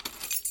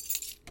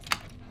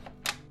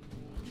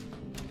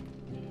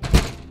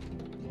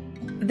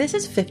This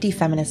is 50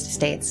 Feminist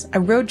States, a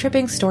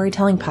road-tripping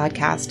storytelling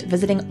podcast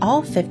visiting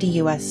all 50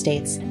 U.S.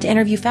 states to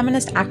interview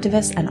feminist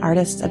activists and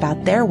artists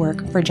about their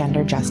work for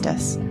gender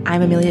justice.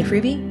 I'm Amelia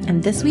Fruby,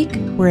 and this week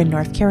we're in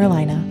North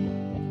Carolina.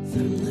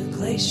 From the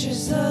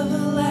glaciers of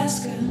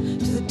Alaska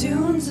to the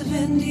dunes of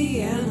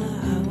Indiana,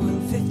 I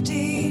want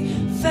 50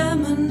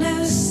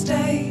 feminist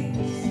states.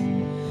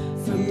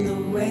 From the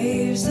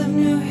waves of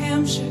New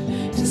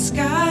Hampshire to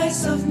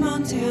skies of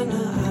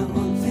Montana, I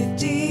want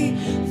 50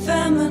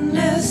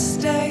 feminist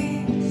states.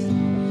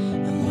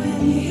 And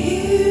when you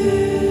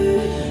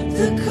hear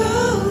the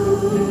call,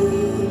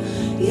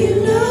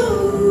 you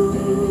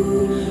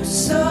know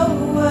so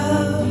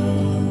well,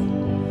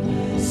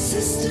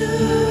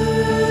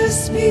 sisters,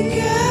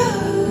 speak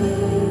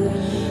out,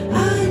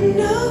 I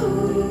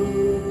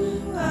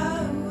know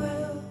I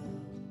will.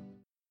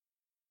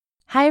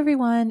 Hi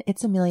everyone,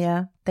 it's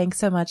Amelia. Thanks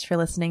so much for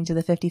listening to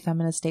the 50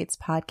 Feminist States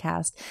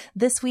podcast.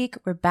 This week,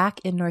 we're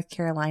back in North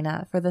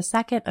Carolina for the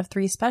second of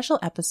 3 special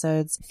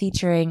episodes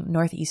featuring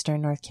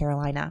Northeastern North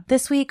Carolina.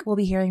 This week, we'll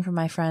be hearing from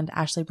my friend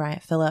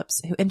Ashleigh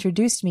Phillips, who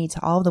introduced me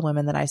to all of the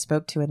women that I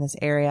spoke to in this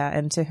area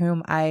and to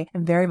whom I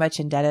am very much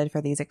indebted for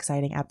these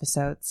exciting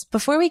episodes.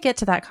 Before we get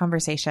to that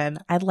conversation,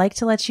 I'd like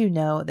to let you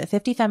know that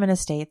 50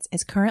 Feminist States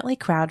is currently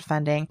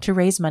crowdfunding to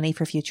raise money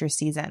for future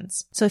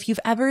seasons. So if you've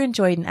ever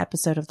enjoyed an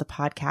episode of the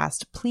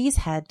podcast, please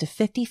head to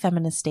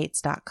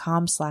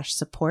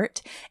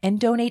 50feministstates.com/support and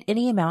donate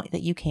any amount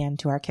that you can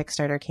to our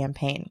Kickstarter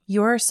campaign.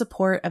 Your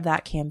support of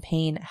that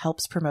campaign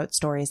helps promote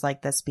stories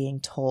like this being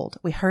told.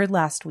 We heard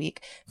last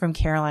week from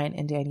Caroline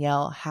and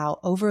Danielle how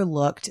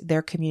overlooked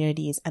their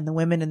communities and the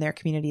women in their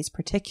communities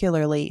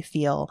particularly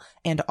feel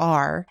and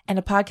are. And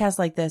a podcast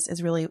like this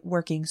is really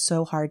working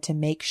so hard to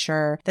make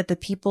sure that the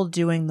people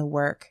doing the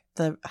work,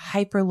 the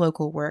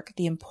hyper-local work,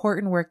 the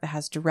important work that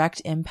has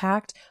direct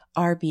impact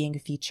are being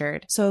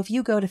featured. So if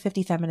you go to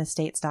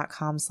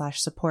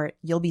 50feministstates.com/support,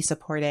 you'll be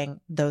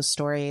supporting those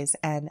stories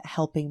and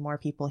helping more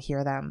people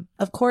hear them.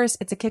 Of course,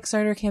 it's a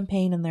Kickstarter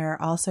campaign and there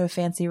are also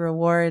fancy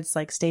rewards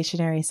like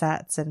stationery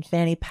sets and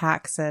fanny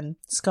packs and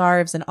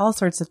scarves and all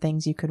sorts of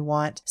things you could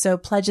want. So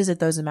pledges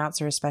at those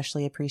amounts are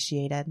especially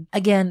appreciated.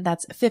 Again,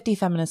 that's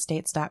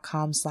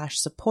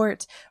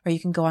 50feministstates.com/support, or you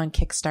can go on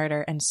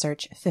Kickstarter and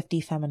search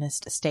 50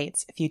 Feminist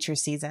States Future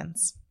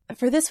Seasons.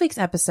 For this week's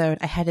episode,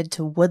 I headed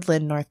to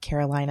Woodland, North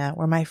Carolina,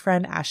 where my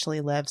friend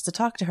Ashleigh lives, to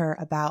talk to her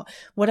about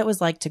what it was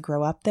like to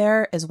grow up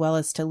there, as well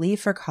as to leave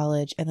for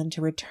college and then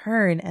to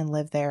return and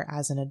live there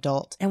as an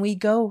adult. And we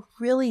go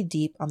really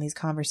deep on these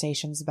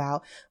conversations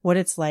about what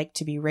it's like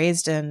to be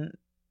raised in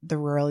the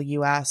rural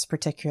U.S.,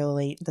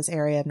 particularly this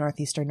area of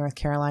northeastern North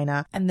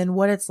Carolina, and then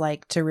what it's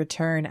like to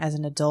return as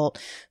an adult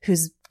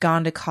who's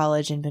gone to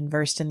college and been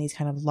versed in these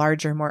kind of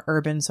larger, more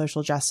urban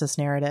social justice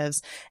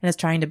narratives and is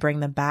trying to bring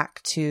them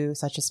back to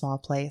such a small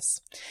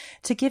place.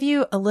 To give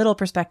you a little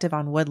perspective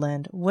on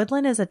Woodland,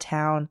 Woodland is a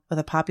town with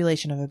a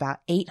population of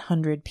about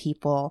 800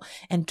 people,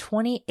 and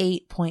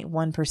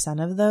 28.1%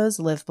 of those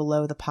live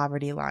below the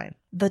poverty line.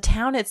 The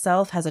town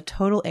itself has a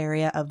total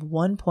area of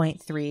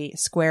 1.3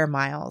 square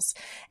miles,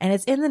 and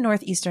it's in the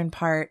northeastern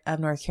part of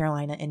North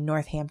Carolina in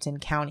Northampton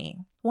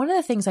County. One of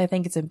the things I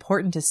think it's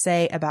important to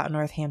say about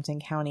Northampton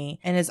County,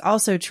 and is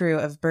also true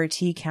of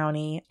Bertie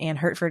County and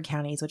Hertford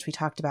counties, which we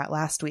talked about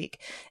last week,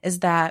 is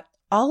that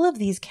all of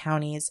these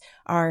counties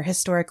are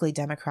historically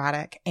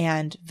Democratic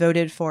and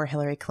voted for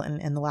Hillary Clinton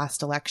in the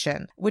last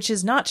election, which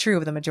is not true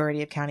of the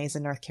majority of counties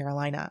in North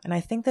Carolina. And I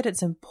think that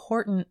it's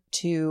important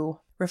to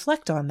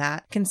reflect on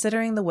that,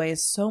 considering the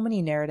ways so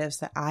many narratives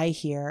that I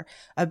hear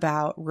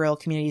about rural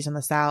communities in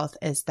the South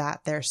is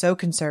that they're so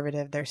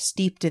conservative, they're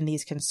steeped in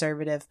these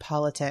conservative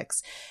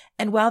politics.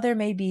 And while there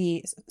may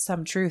be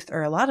some truth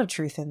or a lot of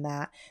truth in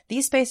that,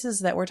 these spaces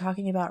that we're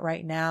talking about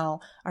right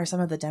now are some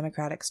of the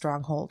Democratic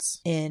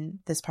strongholds in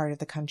this part of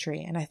the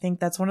country. And I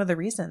think that's one of the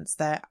reasons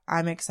that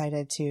I'm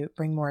excited to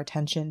bring more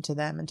attention to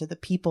them and to the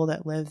people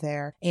that live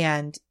there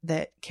and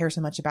that care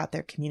so much about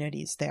their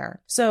communities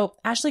there. So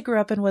Ashleigh grew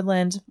up in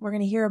Woodland. We're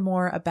going to hear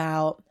more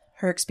about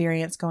her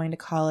experience going to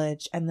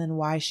college and then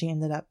why she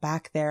ended up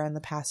back there in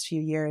the past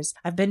few years.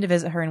 I've been to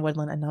visit her in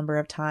Woodland a number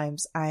of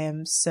times. I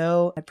am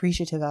so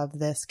appreciative of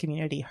this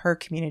community, her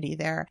community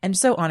there, and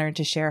so honored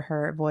to share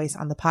her voice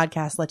on the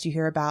podcast, let you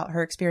hear about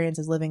her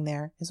experiences living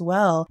there, as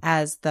well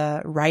as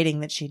the writing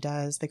that she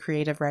does, the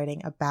creative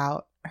writing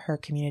about her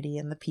community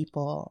and the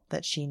people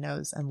that she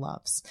knows and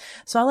loves.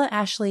 So I'll let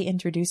Ashleigh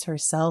introduce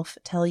herself,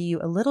 tell you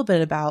a little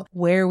bit about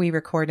where we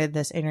recorded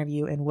this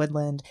interview in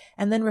Woodland,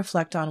 and then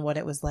reflect on what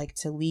it was like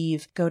to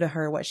leave, go to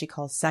her what she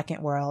calls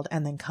second world,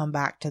 and then come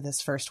back to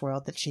this first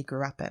world that she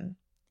grew up in.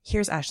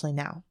 Here's Ashleigh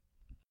now.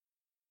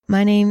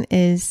 My name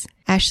is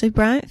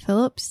Ashleigh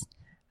Phillips.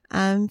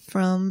 I'm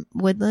from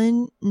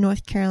Woodland,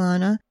 North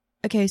Carolina.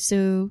 Okay,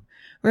 so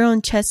we're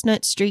on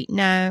Chestnut Street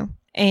now,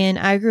 and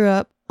I grew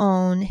up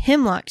on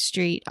Hemlock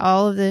Street.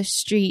 All of the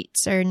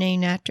streets are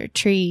named after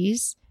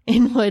trees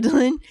in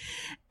Woodland.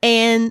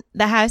 And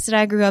the house that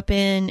I grew up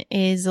in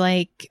is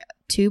like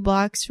 2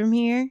 blocks from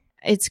here.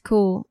 It's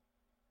cool.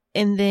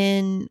 And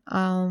then,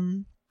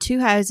 2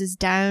 houses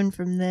down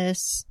from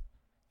this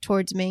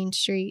towards Main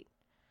Street.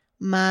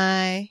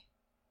 My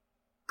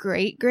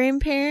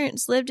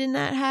great-grandparents lived in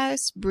that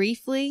house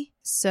briefly.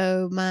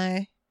 So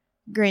my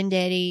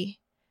granddaddy,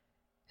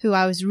 who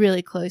I was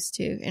really close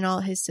to, and all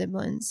his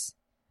siblings,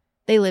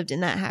 they lived in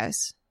that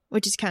house,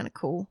 which is kind of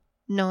cool,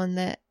 knowing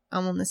that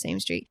I'm on the same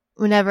street.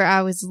 Whenever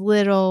I was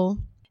little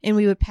and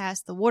we would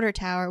pass the water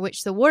tower,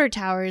 which the water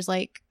tower is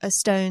like a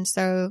stone's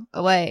throw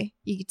away,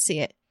 you could see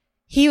it.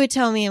 He would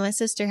tell me and my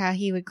sister how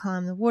he would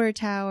climb the water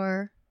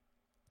tower.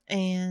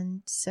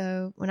 And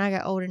so when I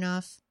got old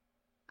enough,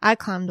 I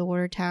climbed the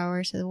water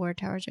tower. So the water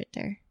tower's right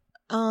there.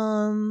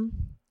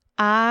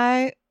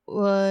 I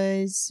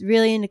was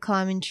really into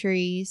climbing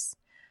trees.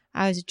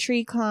 I was a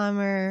tree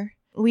climber.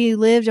 We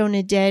lived on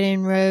a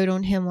dead-end road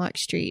on Hemlock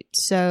Street.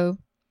 So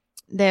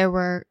there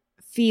were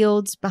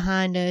fields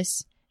behind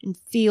us and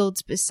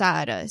fields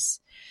beside us.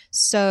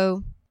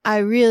 So I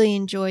really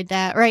enjoyed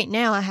that. Right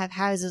now I have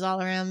houses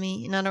all around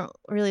me and I don't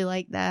really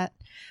like that.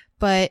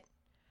 But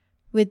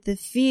with the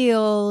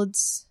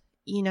fields,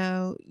 you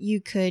know,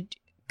 you could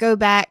go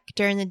back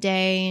during the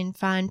day and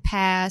find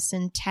paths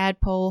and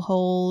tadpole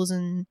holes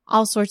and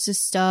all sorts of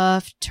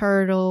stuff,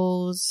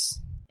 turtles.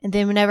 And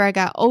then whenever I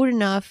got old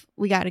enough,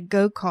 we got a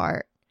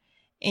go-kart.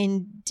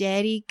 And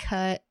Daddy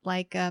cut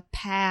like a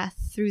path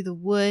through the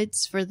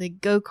woods for the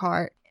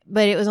go-kart.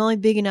 But it was only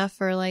big enough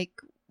for like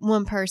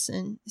one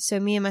person. So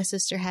me and my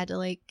sister had to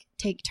like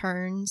take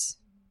turns.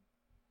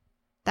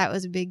 That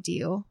was a big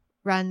deal,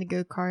 riding the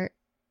go-kart.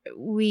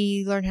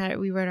 We rode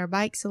our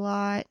bikes a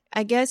lot.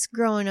 I guess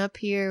growing up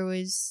here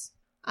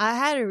I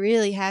had a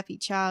really happy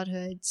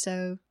childhood.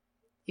 So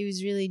it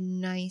was really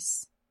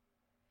nice.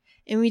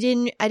 And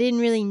I didn't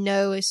really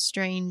know a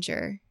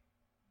stranger.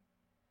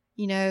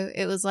 You know,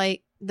 it was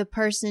like the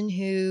person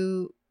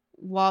who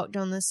walked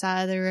on the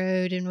side of the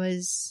road and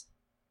was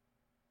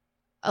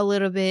a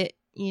little bit,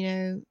 you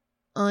know,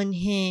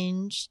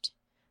 unhinged.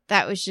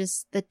 That was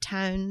just the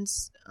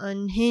town's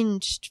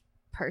unhinged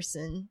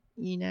person,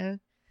 you know.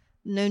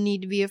 No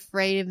need to be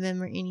afraid of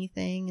them or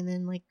anything. And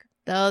then like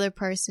the other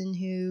person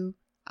who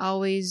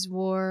always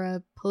wore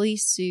a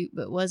police suit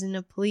but wasn't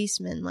a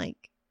policeman,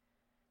 like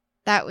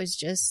that was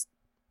just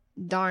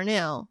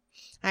Darnell.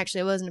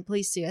 Actually, it wasn't a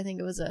police suit. I think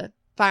it was a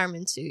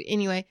fireman suit.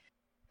 Anyway,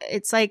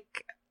 it's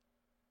like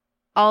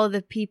all of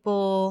the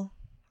people,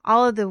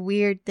 all of the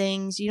weird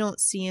things, you don't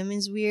see them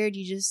as weird.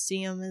 You just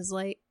see them as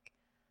like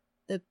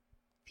the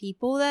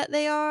people that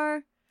they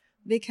are.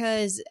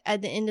 Because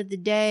at the end of the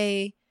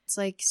day, it's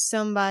like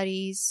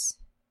somebody's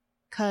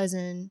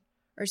cousin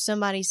or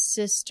somebody's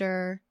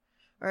sister,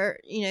 or,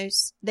 you know,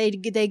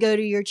 they go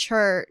to your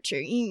church, or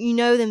you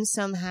know them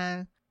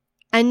somehow.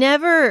 I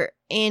never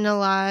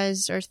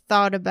analyzed or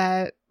thought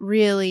about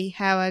really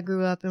how I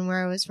grew up and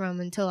where I was from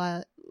until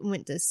I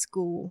went to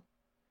school.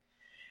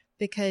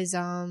 Because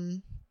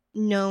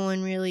no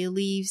one really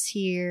leaves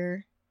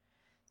here.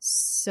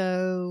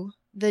 So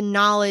the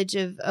knowledge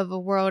of a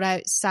world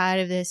outside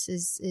of this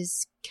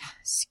is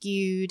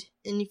skewed.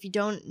 And if you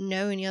don't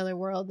know any other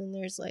world, then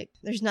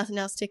there's nothing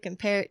else to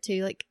compare it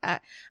to. Like I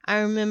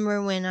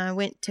remember when I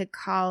went to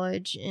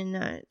college and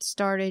I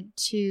started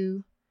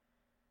to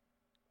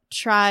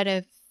try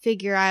to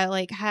figure out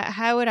like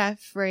how would I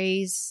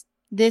phrase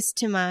this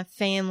to my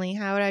family?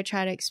 How would I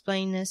try to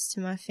explain this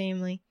to my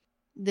family?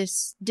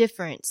 This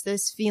difference,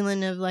 this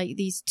feeling of like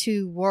these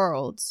two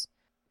worlds.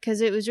 Because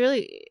it was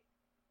really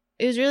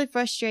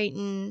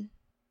frustrating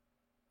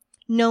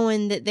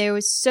knowing that there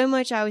was so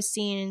much I was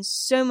seeing and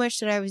so much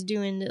that I was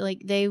doing that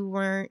like they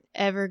weren't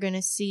ever going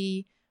to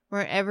see,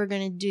 weren't ever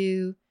going to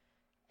do.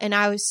 And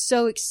I was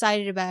so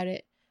excited about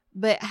it.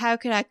 But how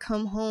could I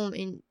come home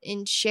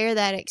and share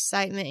that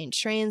excitement and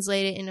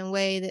translate it in a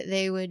way that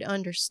they would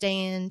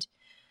understand?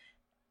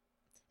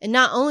 And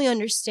not only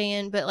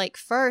understand, but like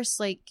first,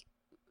 like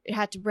it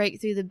had to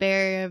break through the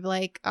barrier of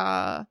like,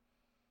 I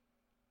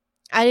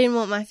didn't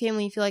want my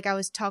family to feel like I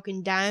was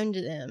talking down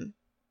to them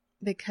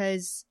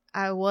because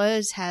I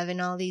was having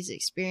all these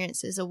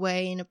experiences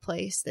away in a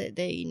place that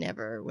they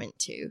never went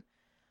to.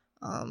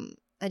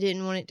 I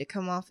didn't want it to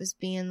come off as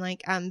being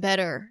like I'm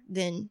better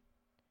than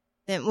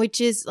them, which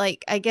is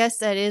like, I guess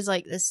that is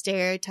like the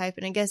stereotype,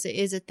 and I guess it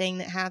is a thing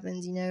that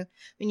happens, you know,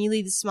 when you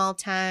leave the small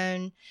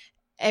town,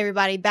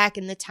 everybody back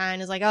in the town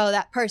is like, oh,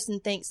 that person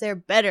thinks they're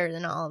better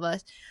than all of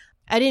us.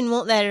 I didn't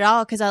want that at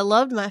all because I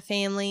loved my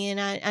family and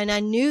I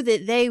knew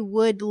that they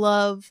would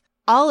love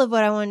all of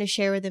what I wanted to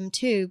share with them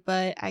too,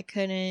 but I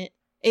couldn't.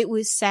 It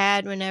was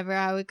sad whenever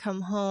I would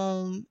come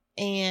home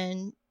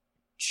and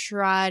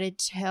try to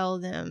tell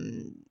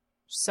them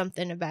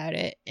something about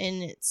it,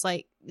 and it's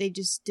like they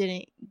just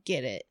didn't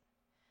get it.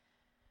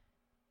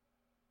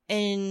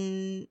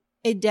 And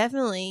it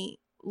definitely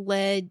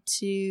led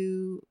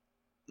to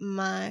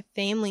my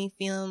family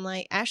feeling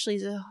like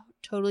Ashleigh's a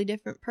totally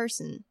different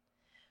person.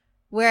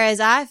 Whereas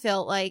I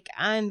felt like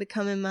I'm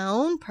becoming my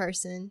own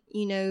person,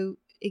 you know,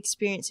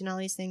 experiencing all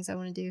these things I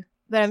want to do.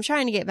 But I'm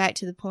trying to get back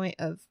to the point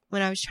of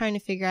when I was trying to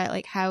figure out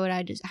like how would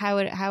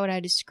I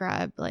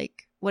describe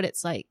like what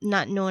it's like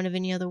not knowing of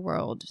any other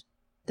world.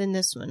 than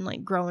this one,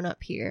 like growing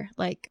up here.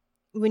 Like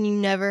when you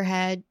never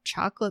had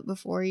chocolate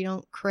before, you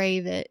don't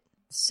crave it.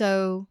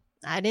 So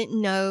I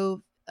didn't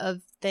know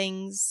of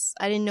things.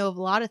 I didn't know of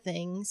a lot of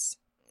things.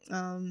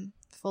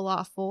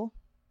 Falafel.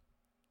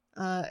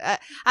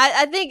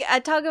 I think I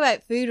talk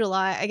about food a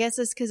lot. I guess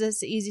it's because it's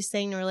the easiest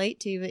thing to relate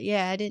to. But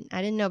yeah, I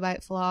didn't know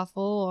about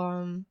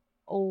falafel.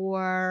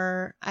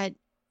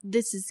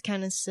 This is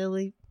kind of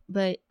silly,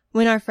 but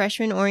when our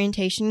freshman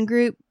orientation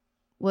group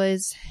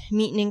was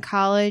meeting in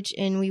college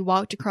and we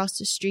walked across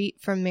the street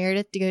from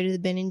Meredith to go to the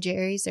Ben and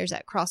Jerry's, there's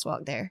that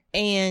crosswalk there.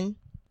 And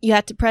you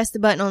have to press the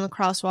button on the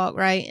crosswalk,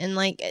 right? And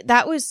like,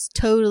 that was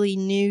totally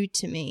new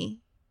to me.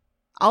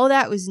 All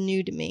that was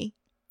new to me.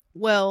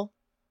 Well,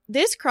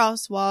 this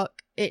crosswalk,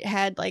 it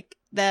had like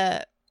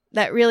that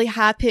really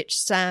high pitched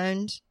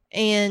sound.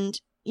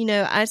 And, you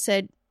know, I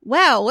said,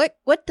 wow, what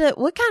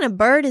kind of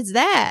bird is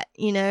that?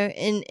 You know,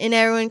 and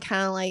everyone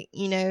kind of like,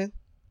 you know,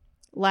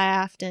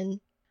 laughed.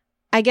 And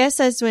I guess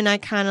that's when I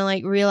kind of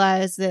like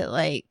realized that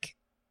like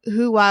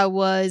who I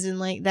was and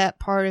like that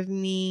part of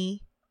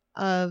me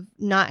of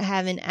not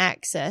having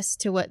access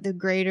to what the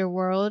greater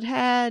world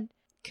had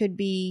could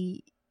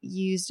be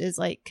used as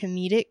like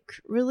comedic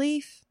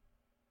relief,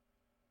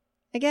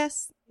 I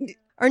guess.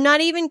 Or not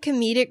even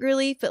comedic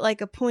relief, but like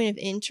a point of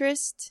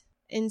interest.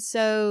 And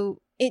so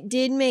it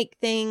did make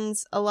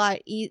things a lot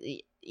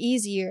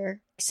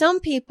easier. Some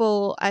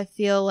people, I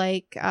feel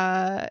like,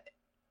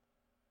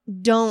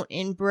 don't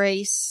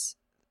embrace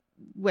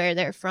where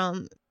they're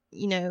from.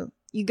 You know,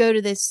 you go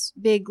to this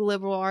big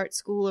liberal arts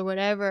school or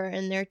whatever,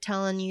 and they're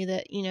telling you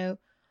that, you know,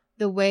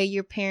 the way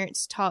your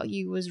parents taught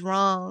you was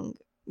wrong.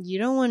 You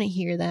don't want to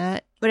hear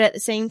that. But at the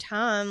same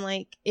time,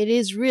 like, it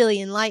is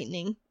really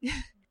enlightening.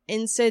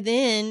 And so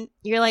then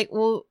you're like,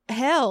 well,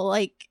 hell,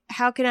 like,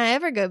 how can I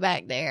ever go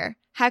back there?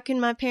 How can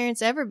my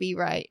parents ever be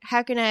right?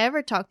 How can I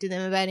ever talk to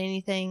them about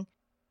anything?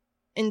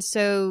 And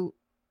so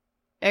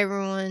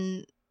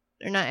everyone,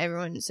 or not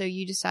everyone, so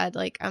you decide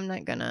like, I'm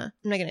not gonna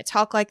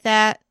talk like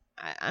that.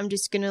 I'm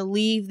just gonna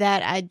leave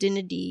that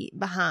identity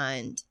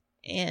behind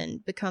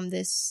and become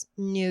this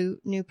new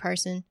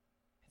person.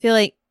 I feel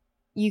like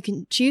you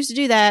can choose to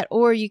do that,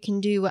 or you can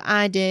do what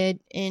I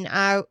did. And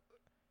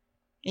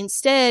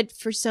instead,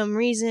 for some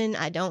reason,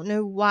 I don't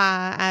know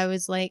why, I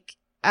was like,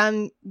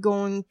 I'm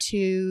going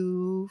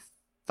to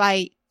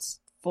fight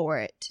for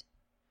it,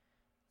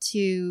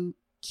 to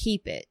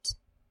keep it.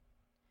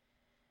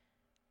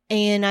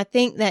 And I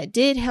think that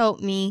did help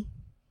me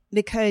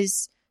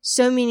because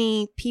so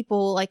many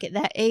people like at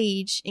that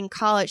age in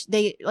college,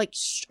 they like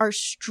are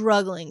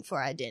struggling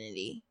for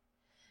identity.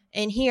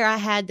 And here I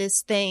had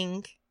this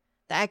thing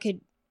that I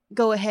could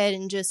go ahead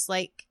and just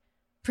like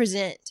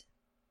present.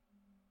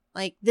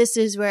 Like, this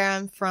is where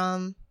I'm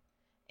from.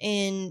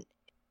 And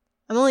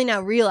I'm only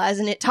now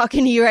realizing it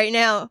talking to you right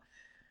now.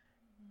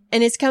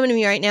 And it's coming to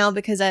me right now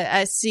because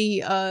I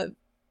see a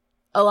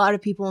lot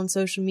of people on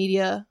social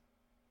media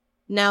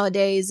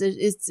nowadays.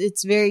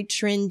 It's very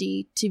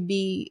trendy to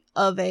be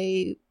of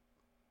a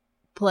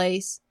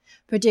place,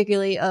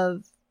 particularly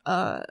of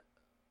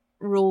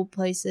rural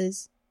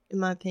places, in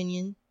my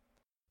opinion.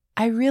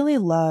 I really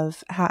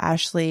love how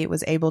Ashleigh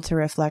was able to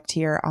reflect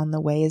here on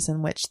the ways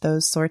in which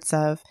those sorts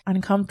of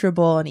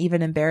uncomfortable and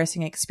even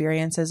embarrassing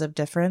experiences of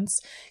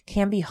difference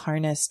can be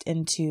harnessed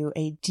into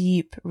a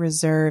deep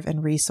reserve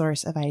and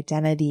resource of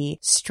identity,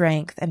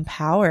 strength, and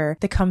power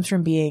that comes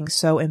from being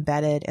so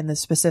embedded in the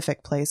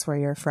specific place where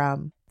you're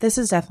from. This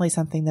is definitely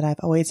something that I've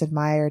always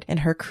admired in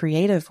her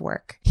creative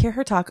work. Hear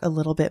her talk a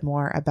little bit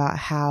more about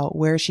how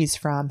where she's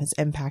from has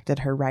impacted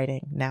her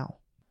writing now.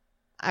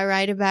 I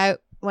write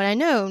about what I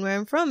know and where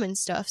I'm from and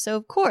stuff. So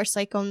of course,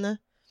 like on the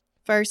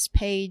first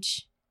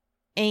page,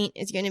 ain't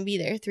is going to be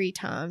there 3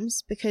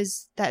 times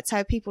because that's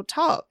how people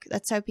talk.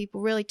 That's how people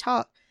really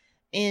talk.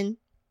 And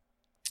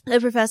the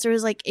professor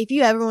was like, if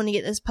you ever want to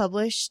get this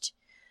published,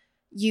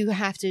 you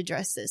have to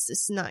address this.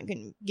 This is not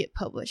going to get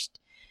published.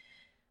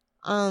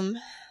 And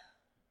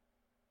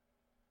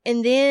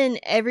then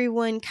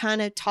everyone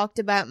kind of talked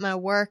about my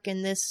work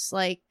in this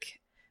like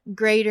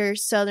greater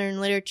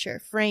Southern literature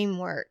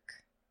framework.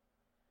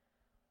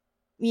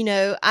 You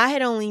know, I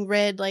had only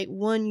read like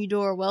one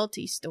Eudora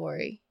Welty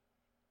story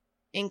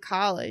in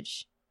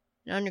college,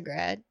 in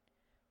undergrad,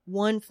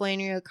 one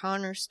Flannery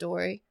O'Connor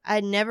story. I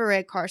had never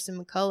read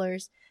Carson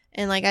McCullers.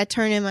 And like I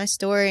turn in my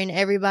story and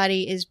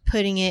everybody is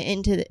putting it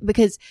into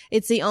because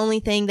it's the only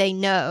thing they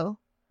know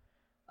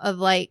of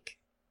like,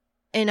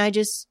 and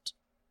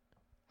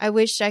I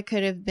wish I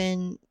could have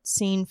been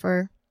seen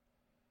for,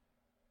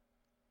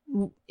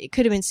 it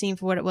could have been seen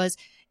for what it was.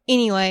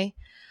 Anyway,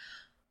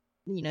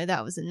 you know,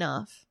 that was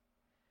enough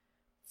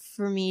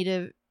for me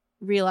to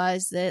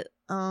realize that,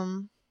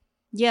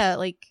 yeah,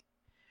 like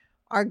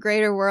our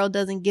greater world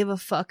doesn't give a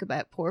fuck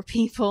about poor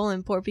people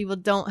and poor people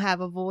don't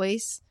have a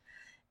voice.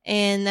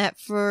 And that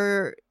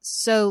for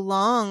so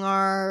long,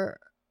 our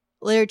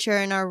literature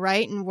and our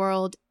writing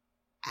world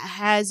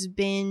has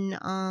been,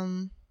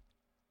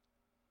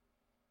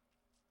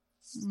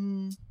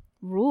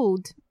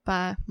 ruled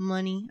by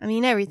money. I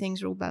mean,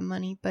 everything's ruled by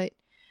money, but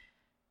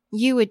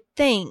you would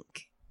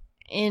think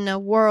in a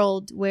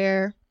world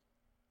where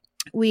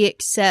we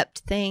accept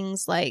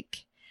things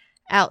like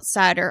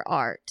outsider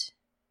art.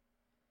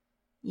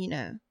 You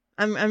know,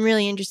 I'm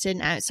really interested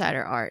in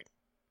outsider art.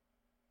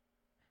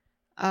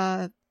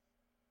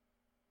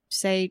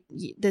 Say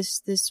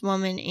this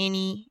woman,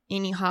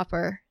 Annie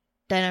Hopper,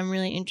 that I'm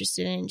really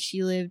interested in.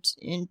 She lived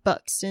in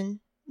Buxton,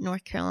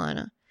 North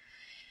Carolina,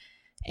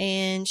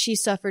 and she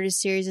suffered a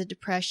series of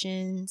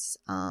depressions.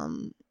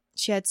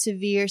 She had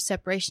severe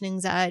separation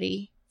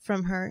anxiety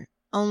from her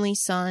only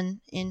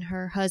son and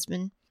her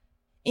husband.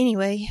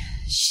 Anyway,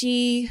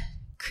 she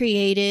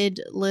created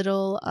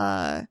little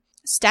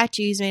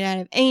statues made out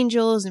of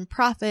angels and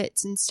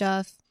prophets and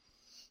stuff,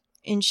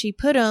 and she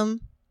put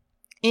them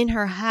in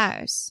her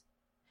house,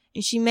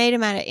 and she made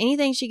them out of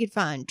anything she could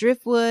find: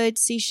 driftwood,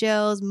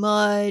 seashells,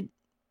 mud,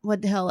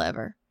 what the hell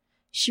ever.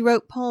 She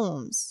wrote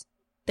poems.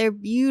 They're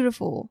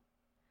beautiful.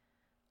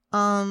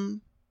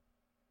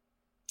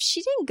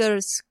 She didn't go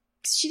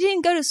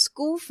to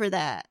school for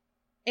that,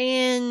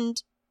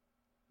 and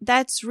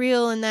that's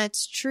real and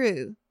that's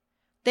true.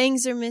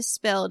 Things are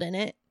misspelled in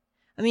it.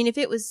 I mean, if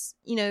it was,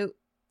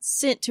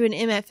 sent to an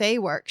MFA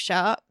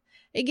workshop,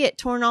 it'd get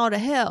torn all to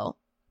hell.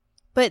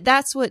 But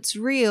that's what's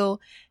real.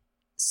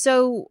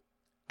 So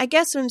I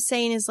guess what I'm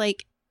saying is,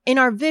 like, in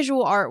our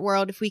visual art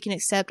world, if we can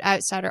accept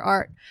outsider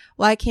art,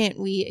 why can't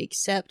we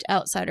accept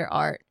outsider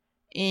art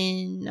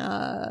in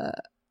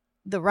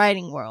the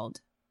writing world?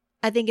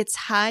 I think it's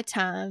high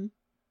time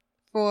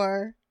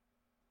for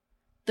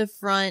the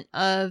front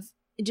of,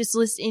 just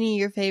list any of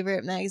your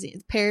favorite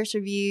magazines: Paris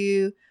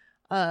Review,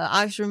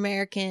 Oxford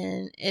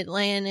American,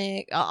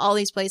 Atlantic, all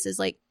these places.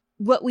 Like,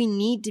 what we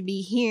need to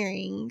be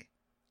hearing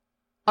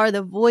are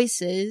the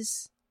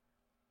voices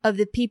of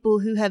the people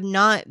who have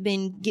not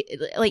been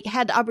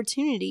had the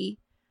opportunity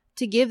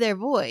to give their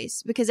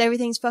voice, because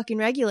everything's fucking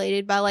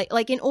regulated by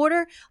like in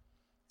order.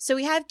 So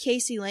we have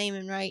Casey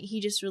Lehman, right?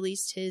 He just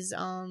released his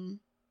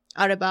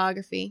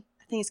autobiography.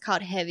 I think it's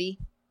called Heavy.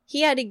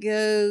 He had to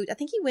go, I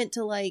think he went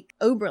to like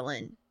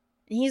Oberlin,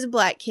 and he's a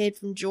black kid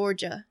from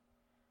Georgia,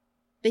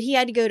 but he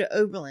had to go to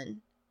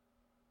Oberlin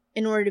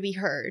in order to be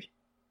heard.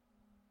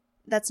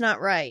 That's not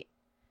right.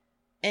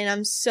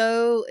 And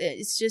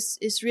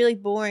it's really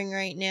boring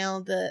right now,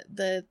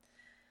 the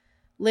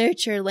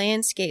literature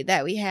landscape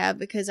that we have,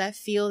 because I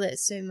feel that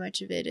so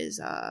much of it is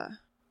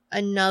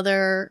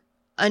another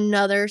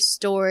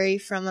story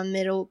from a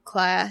middle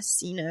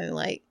class,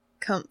 like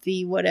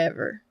comfy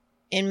whatever.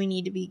 And we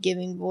need to be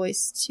giving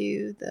voice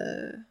to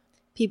the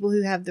people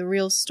who have the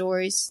real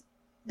stories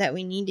that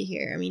we need to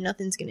hear. I mean,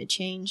 nothing's going to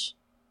change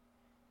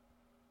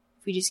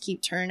if we just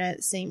keep turning out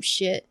the same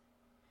shit.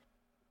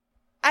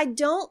 I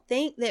don't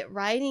think that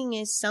writing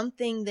is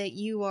something that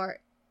you are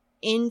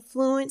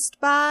influenced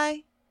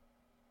by.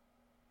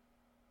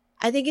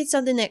 I think it's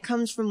something that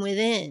comes from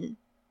within.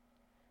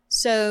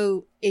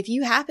 So if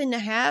you happen to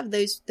have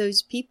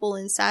those people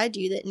inside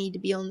you that need to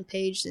be on the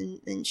page,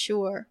 then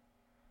sure.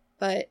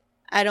 But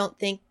I don't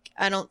think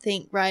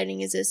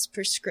writing is this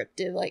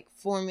prescriptive like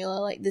formula,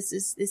 like this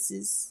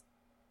is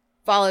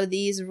follow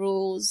these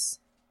rules.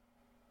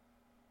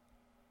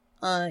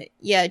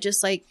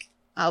 Just like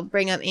I'll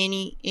bring up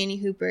Annie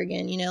Hooper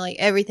again, like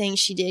everything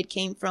she did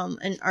came from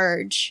an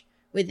urge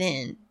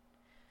within.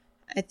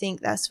 I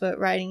think that's what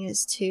writing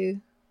is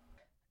too.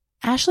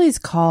 Ashleigh's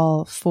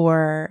call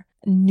for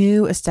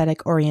new aesthetic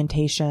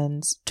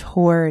orientations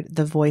toward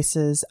the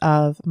voices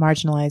of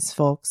marginalized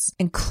folks,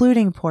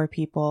 including poor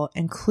people,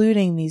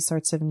 including these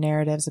sorts of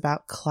narratives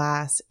about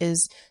class,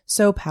 is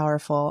so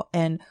powerful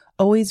and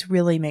always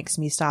really makes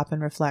me stop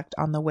and reflect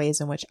on the ways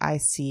in which I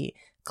see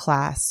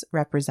class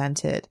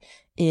represented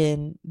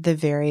in the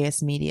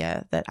various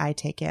media that I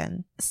take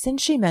in.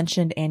 Since she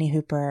mentioned Annie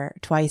Hooper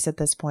twice at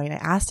this point, I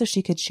asked if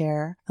she could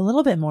share a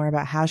little bit more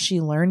about how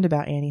she learned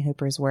about Annie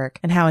Hooper's work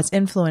and how it's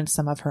influenced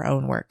some of her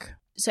own work.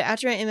 So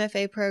after my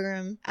MFA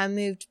program, I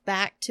moved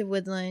back to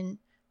Woodland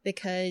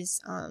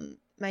because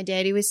my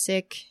daddy was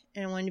sick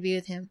and I wanted to be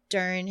with him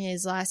during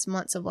his last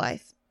months of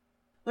life.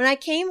 When I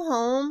came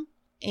home,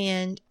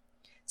 and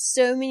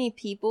so many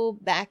people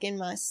back in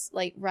my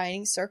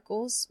writing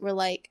circles were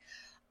like,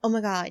 "Oh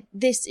my God,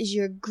 this is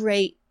your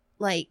great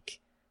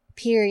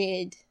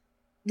period.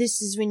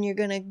 This is when you're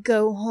going to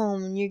go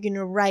home and you're going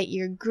to write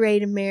your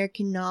great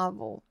American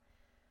novel.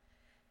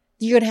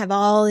 You're going to have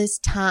all this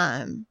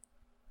time."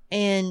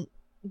 And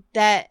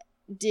I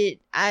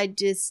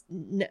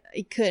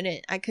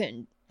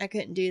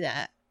couldn't do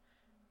that.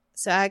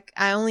 So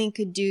I only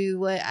could do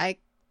what I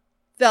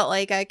felt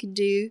like I could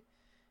do.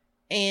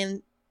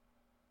 And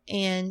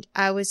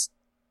I was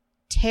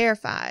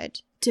terrified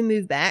to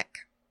move back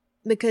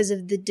because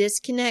of the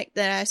disconnect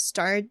that I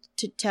started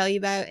to tell you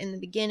about in the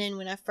beginning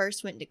when I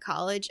first went to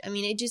college. I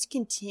mean, it just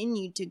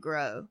continued to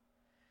grow.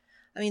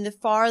 I mean, the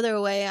farther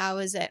away I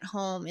was at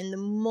home and the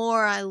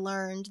more I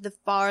learned, the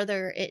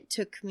farther it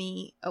took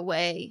me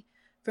away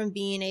from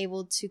being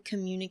able to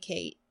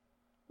communicate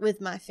with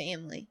my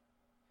family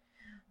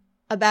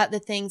about the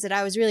things that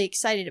I was really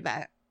excited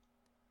about.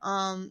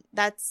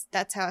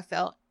 That's how I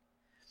felt.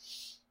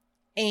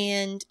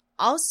 And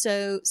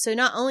also, so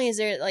not only is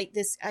there like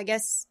this, I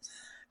guess,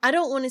 I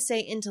don't want to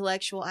say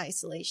intellectual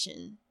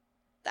isolation.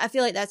 I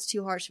feel like that's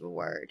too harsh of a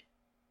word.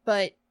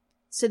 But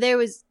so there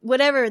was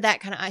whatever that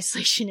kind of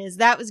isolation is,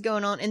 that was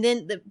going on. And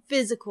then the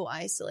physical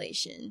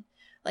isolation.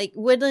 Like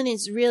Woodland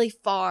is really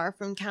far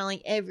from kind of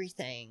like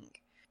everything.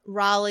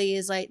 Raleigh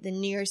is like the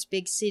nearest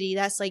big city.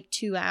 That's like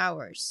 2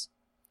 hours.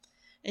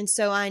 And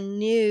so I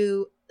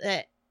knew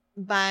that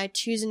by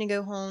choosing to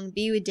go home,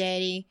 be with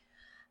Daddy,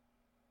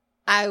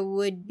 I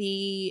would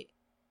be,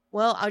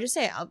 well, I'll just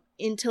say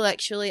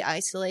intellectually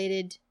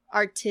isolated,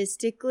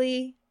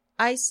 artistically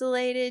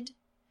isolated.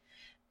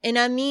 And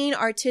I mean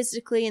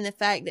artistically in the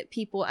fact that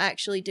people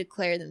actually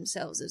declare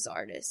themselves as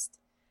artists.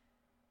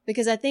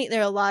 Because I think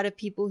there are a lot of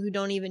people who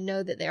don't even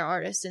know that they're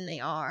artists, and they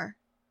are.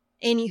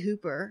 Annie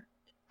Hooper,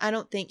 I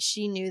don't think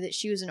she knew that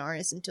she was an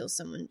artist until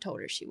someone told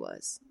her she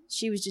was.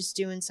 She was just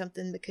doing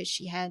something because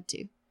she had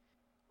to.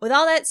 With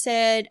all that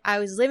said, I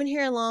was living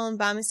here alone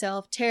by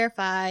myself,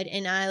 terrified,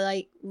 and I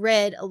like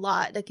read a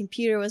lot. The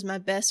computer was my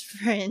best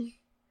friend.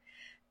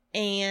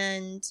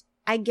 And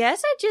I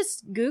guess I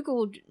just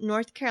Googled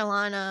North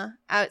Carolina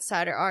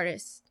outsider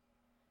artist.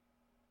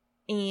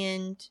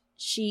 And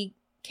she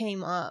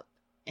came up,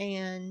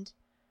 and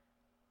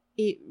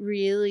it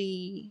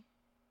really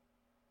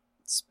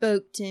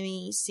spoke to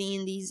me,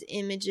 seeing these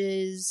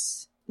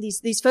images,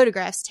 these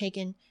photographs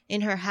taken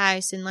in her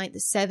house in like the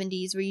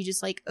 70s, where you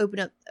just like open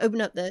up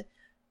the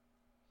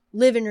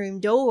living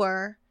room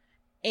door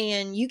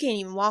and you can't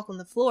even walk on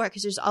the floor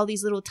because there's all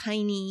these little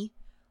tiny,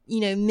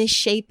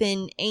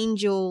 misshapen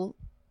angel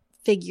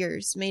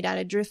figures made out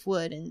of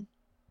driftwood and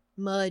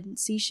mud and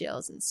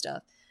seashells and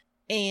stuff.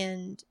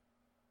 And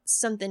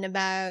something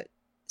about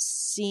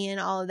seeing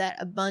all of that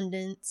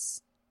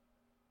abundance,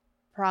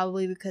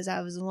 probably because I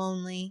was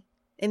lonely,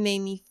 it made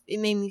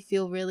me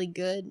feel really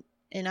good.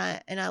 And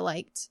I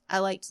liked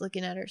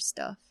looking at her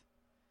stuff.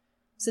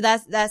 So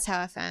that's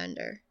how I found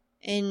her.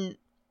 And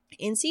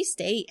NC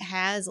State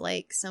has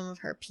like some of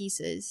her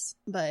pieces,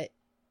 but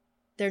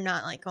they're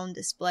not like on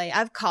display.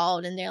 I've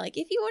called and they're like,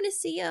 if you want to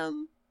see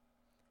them,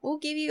 we'll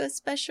give you a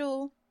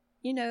special,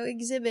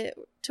 exhibit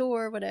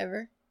tour or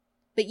whatever.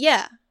 But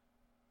yeah,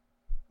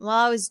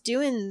 while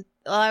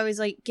I was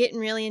like getting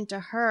really into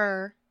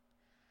her,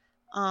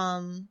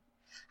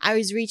 I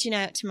was reaching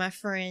out to my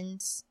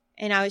friends.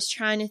 And I was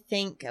trying to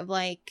think of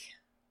like,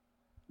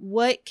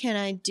 what can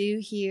I do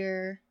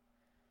here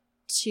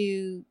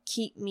to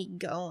keep me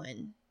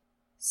going?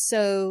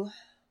 So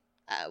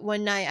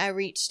one night I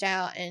reached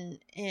out and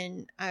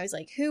I was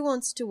like, who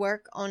wants to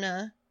work on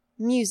a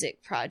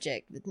music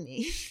project with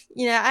me?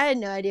 I had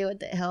no idea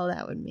what the hell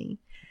that would mean.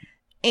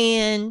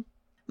 And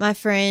my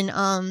friend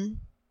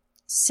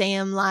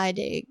Sam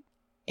Leidig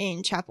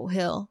in Chapel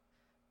Hill,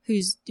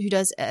 who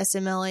does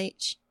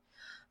SMLH,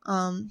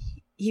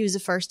 he was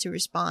the first to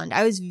respond.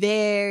 I was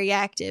very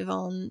active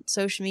on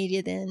social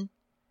media then.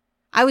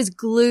 I was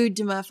glued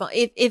to my phone.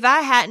 If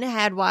I hadn't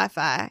had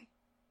Wi-Fi,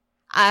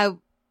 I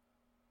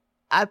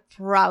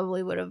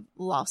probably would have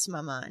lost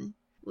my mind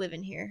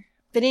living here.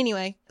 But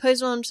anyway,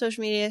 posted on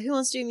social media, who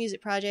wants to do a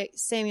music project?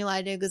 Samuel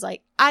Leidig was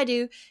like, I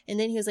do. And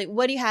then he was like,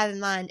 what do you have in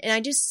mind? And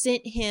I just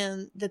sent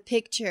him the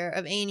picture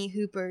of Annie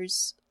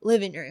Hooper's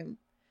living room.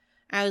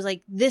 I was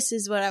like, this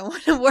is what I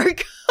want to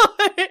work on.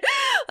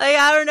 Like,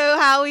 I don't know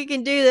how we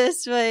can do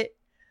this, but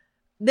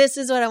this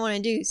is what I want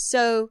to do.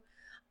 So,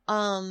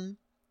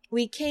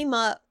 we came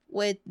up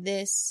with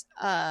this,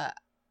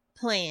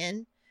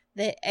 plan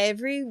that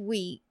every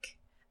week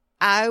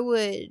I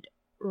would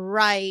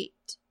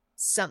write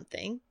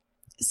something,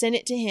 send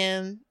it to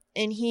him,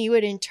 and he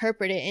would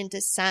interpret it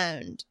into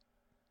sound.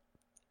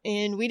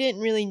 And we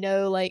didn't really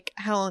know, like,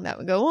 how long that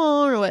would go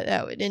on or what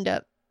that would end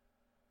up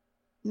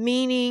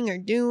meaning or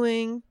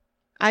doing.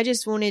 I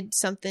just wanted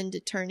something to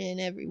turn in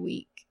every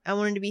week. I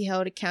wanted to be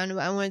held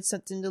accountable. I wanted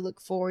something to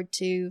look forward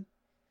to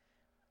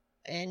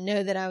and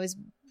know that I was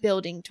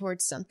building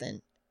towards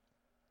something.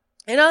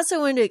 And I also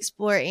wanted to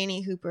explore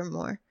Annie Hooper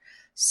more.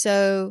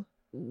 So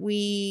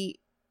we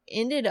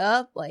ended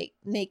up like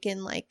making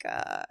like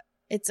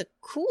it's a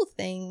cool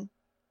thing.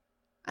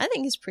 I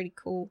think it's pretty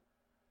cool.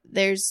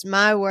 There's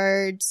my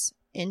words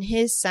and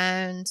his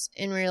sounds,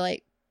 and we're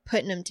like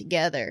putting them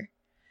together.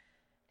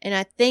 And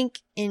I think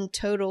in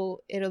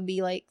total it'll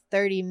be like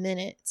 30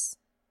 minutes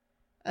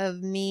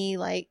of me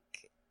like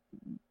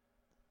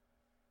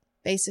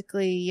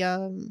basically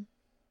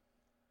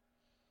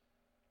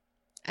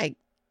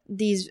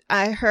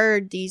I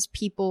heard these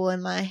people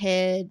in my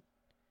head.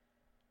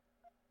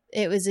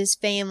 It was this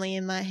family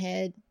in my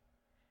head,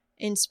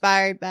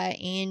 inspired by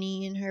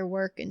Annie and her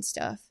work and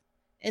stuff.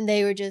 And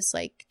they were just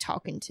like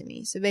talking to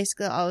me. So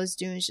basically all I was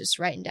doing was just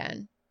writing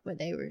down what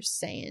they were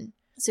saying.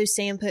 So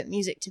Sam put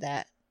music to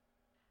that.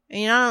 I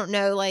mean, I don't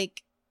know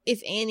like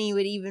if Annie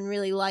would even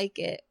really like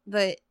it,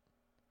 but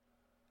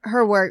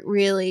her work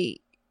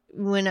really,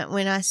 when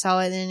I saw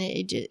it, then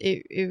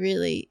it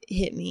really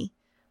hit me.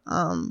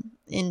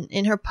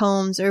 And her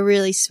poems are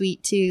really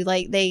sweet too.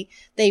 Like they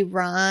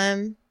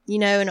rhyme,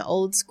 in an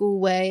old school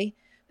way,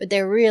 but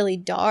they're really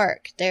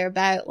dark. They're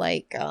about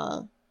like,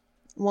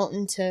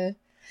 wanting to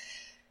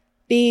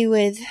be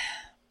with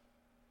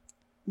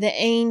the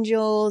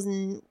angels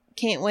and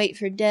can't wait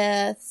for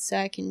death so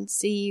I can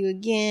see you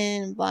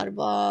again, and blah, blah,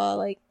 blah.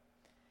 Like,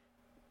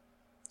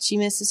 she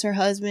misses her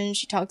husband.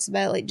 She talks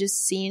about, like,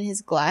 just seeing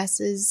his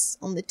glasses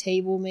on the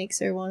table makes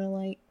her want to,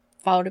 like,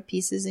 fall to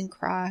pieces and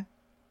cry.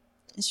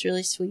 It's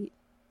really sweet.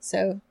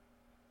 So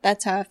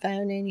that's how I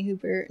found Annie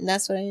Hooper, and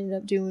that's what I ended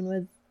up doing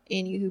with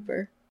Annie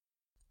Hooper.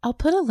 I'll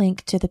put a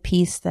link to the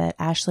piece that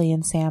Ashleigh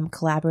and Sam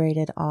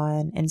collaborated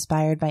on,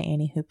 inspired by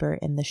Annie Hooper,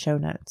 in the show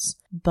notes.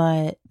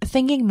 But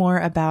thinking more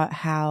about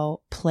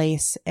how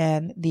place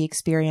and the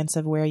experience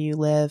of where you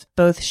live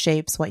both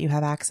shapes what you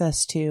have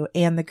access to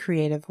and the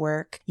creative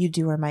work you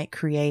do or might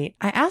create,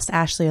 I asked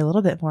Ashleigh a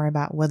little bit more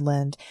about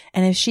Woodland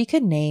and if she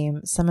could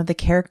name some of the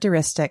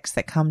characteristics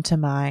that come to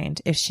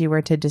mind if she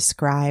were to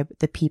describe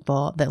the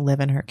people that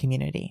live in her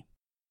community.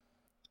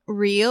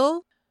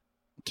 Real,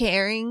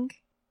 caring,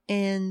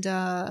 and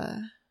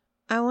I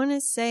want to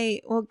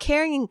say, well,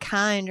 caring and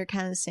kind are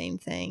kind of the same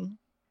thing.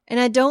 And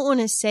I don't want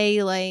to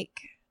say,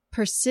 like,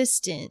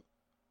 persistent,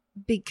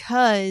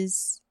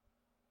 because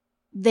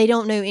they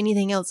don't know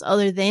anything else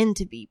other than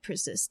to be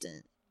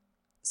persistent.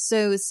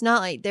 So it's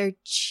not like they're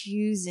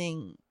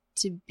choosing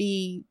to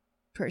be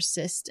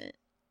persistent.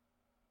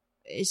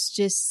 It's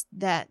just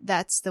that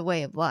that's the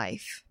way of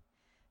life.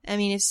 I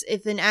mean,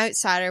 if an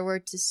outsider were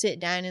to sit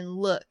down and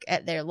look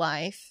at their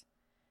life,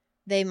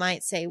 they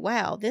might say,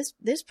 wow, this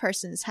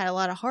person's had a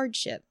lot of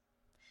hardship.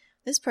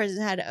 This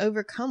person had to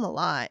overcome a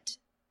lot.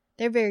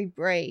 They're very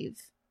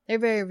brave. They're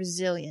very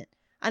resilient.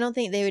 I don't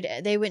think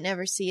they would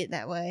never see it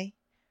that way,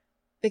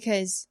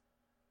 because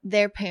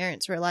their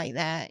parents were like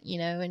that, you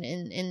know,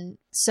 and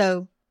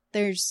so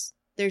there's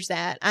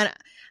that.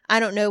 I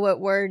don't know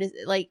what word is,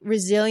 like,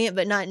 resilient,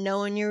 but not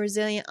knowing you're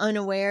resilient,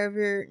 unaware of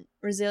your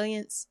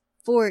resilience.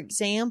 For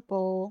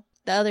example,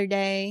 the other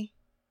day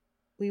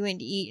we went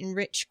to eat in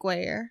Rich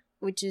Square,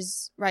 which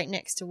is right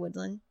next to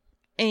Woodland.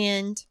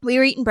 And we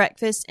were eating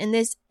breakfast, and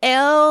this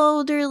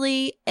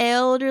elderly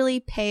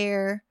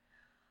pair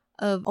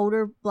of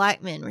older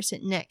black men were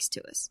sitting next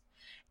to us.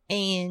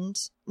 And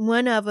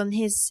one of them,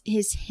 his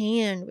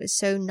hand was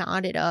so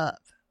knotted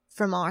up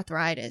from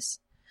arthritis.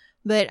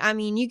 But, I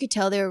mean, you could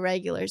tell they were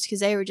regulars,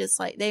 because they were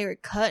just like, they were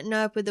cutting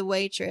up with the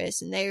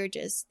waitress, and they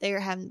were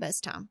having the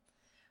best time.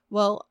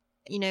 Well,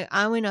 you know,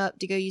 I went up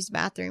to go use the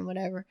bathroom,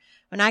 whatever.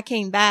 When I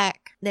came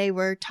back, they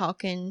were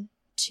talking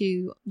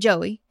to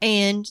Joey,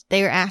 and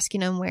they were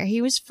asking him where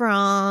he was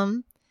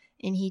from,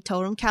 and he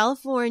told them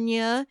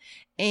California,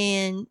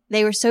 and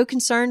they were so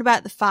concerned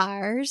about the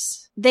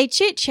fires. They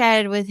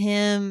chit-chatted with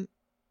him,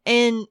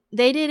 and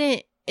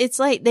it's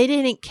like they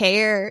didn't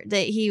care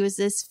that he was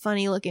this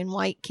funny looking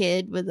white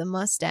kid with a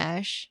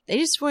mustache. They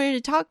just wanted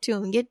to talk to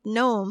him and get to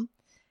know him.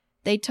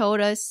 They told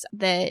us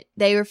that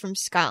they were from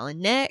Scotland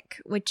Neck,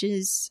 which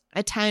is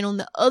a town on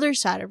the other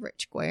side of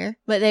Rich Square.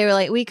 But they were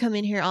like, we come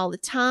in here all the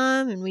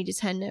time, and we just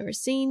had never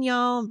seen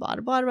y'all, and blah,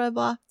 blah, blah,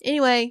 blah.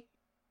 Anyway,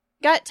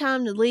 got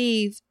time to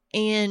leave,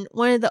 and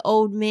one of the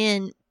old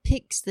men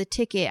picks the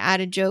ticket out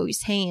of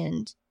Joey's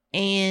hand.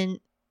 And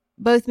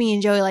both me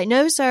and Joey like,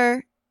 no,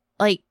 sir,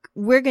 like,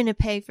 we're going to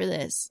pay for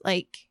this.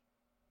 Like,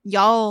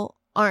 y'all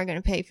aren't going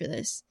to pay for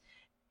this.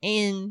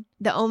 And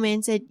the old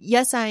man said,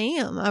 yes, I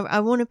am.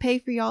 I want to pay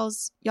for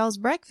y'all's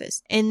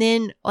breakfast. And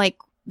then, like,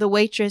 the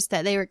waitress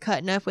that they were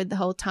cutting up with the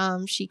whole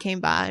time, she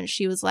came by and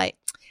she was like,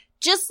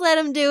 just let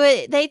them do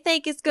it. They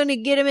think it's going to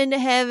get them into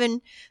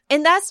heaven.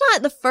 And that's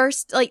not the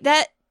first, like,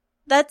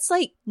 that's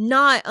like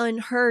not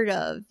unheard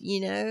of,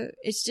 you know?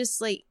 It's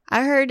just like,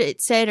 I heard it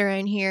said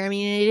around here. I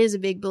mean, it is a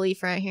big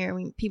belief around here. I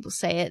mean, people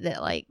say it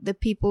that, like, the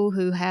people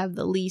who have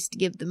the least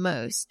give the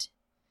most.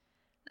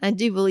 I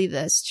do believe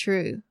that's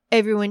true.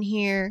 Everyone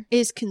here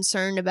is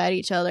concerned about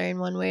each other in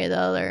one way or the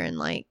other, and,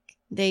 like,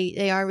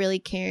 they are really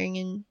caring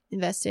and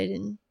invested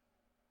and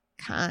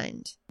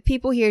kind.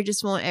 People here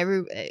just want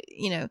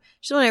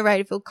just want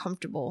everybody to feel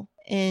comfortable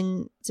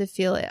and to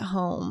feel at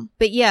home.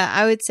 But yeah,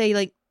 I would say,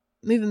 like,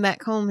 moving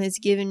back home has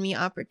given me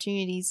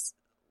opportunities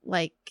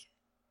like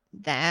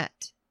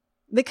that,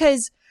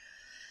 because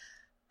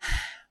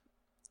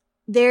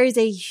there is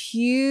a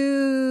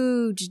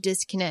huge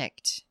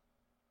disconnect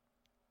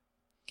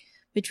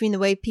between the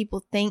way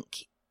people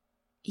think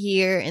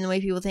here and the way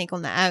people think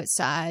on the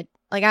outside.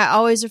 Like, I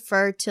always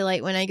refer to,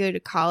 like, when I go to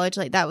college,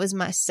 like, that was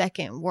my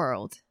second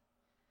world.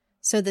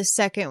 So the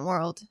second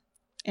world.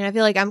 And I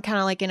feel like I'm kind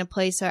of, like, in a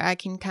place where I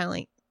can kind of,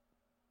 like,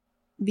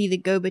 be the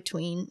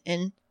go-between.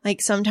 And,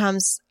 like,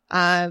 sometimes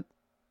I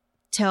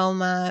tell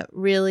my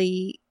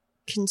really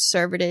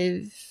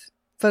conservative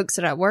folks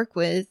that I work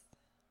with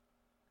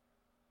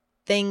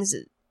things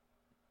that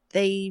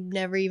they've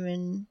never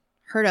even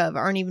heard of,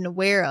 aren't even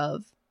aware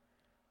of.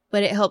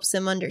 But it helps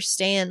them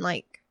understand,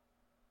 like,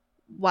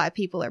 why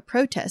people are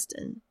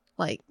protesting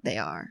like they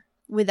are.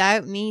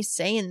 Without me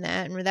saying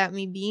that, and without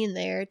me being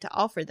there to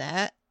offer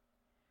that,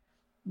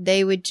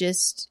 they would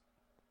just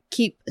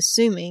keep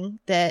assuming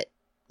that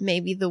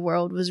maybe the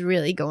world was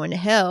really going to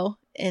hell,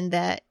 and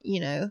that,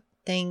 you know,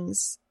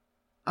 things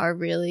are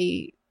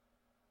really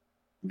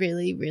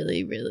really,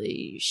 really,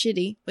 really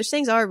shitty, which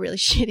things are really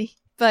shitty,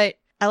 but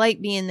I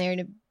like being there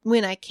to,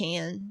 when I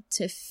can,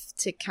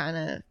 to kind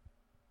of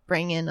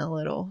bring in a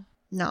little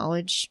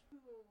knowledge.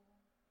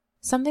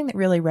 Something that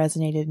really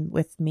resonated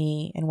with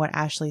me in what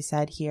Ashleigh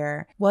said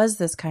here was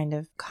this kind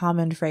of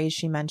common phrase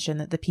she mentioned,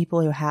 that the people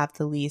who have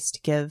the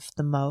least give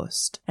the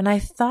most. And I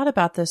thought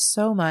about this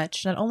so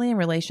much, not only in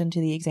relation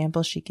to the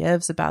example she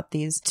gives about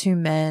these two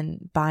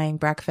men buying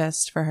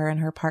breakfast for her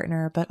and her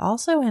partner, but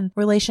also in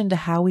relation to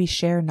how we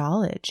share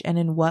knowledge and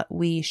in what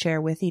we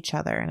share with each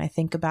other. And I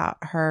think about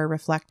her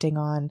reflecting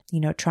on,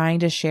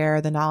 trying to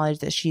share the knowledge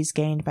that she's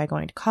gained by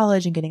going to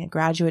college and getting a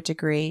graduate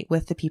degree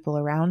with the people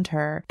around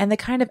her, and the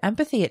kind of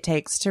empathy it takes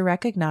to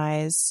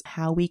recognize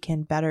how we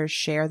can better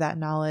share that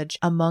knowledge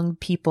among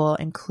people,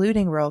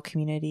 including rural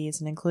communities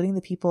and including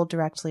the people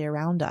directly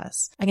around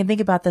us. I can think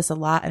about this a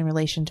lot in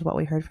relation to what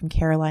we heard from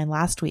Caroline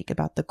last week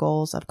about the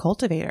goals of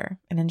Cultivator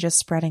and in just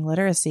spreading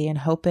literacy and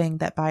hoping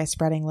that by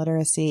spreading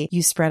literacy,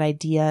 you spread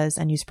ideas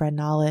and you spread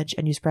knowledge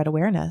and you spread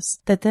awareness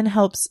that then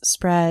helps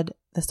spread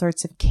the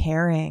sorts of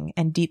caring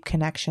and deep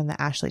connection that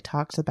Ashleigh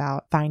talks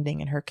about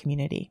finding in her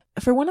community.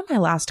 For one of my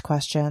last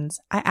questions,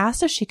 I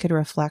asked if she could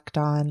reflect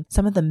on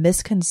some of the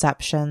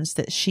misconceptions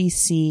that she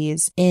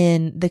sees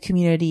in the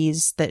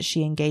communities that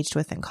she engaged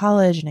with in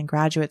college and in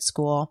graduate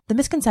school, the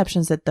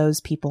misconceptions that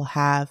those people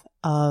have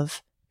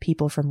of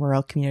people from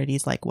rural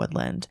communities like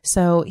Woodland.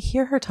 So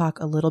hear her talk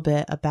a little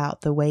bit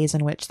about the ways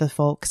in which the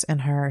folks in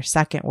her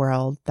second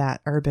world,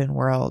 that urban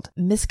world,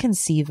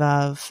 misconceive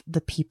of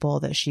the people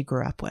that she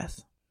grew up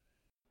with.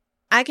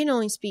 I can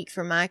only speak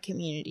for my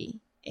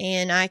community,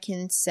 and I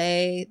can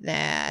say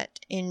that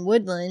in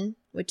Woodland,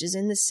 which is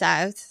in the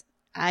South,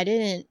 I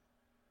didn't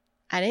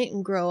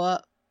grow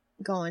up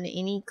going to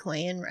any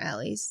Klan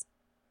rallies.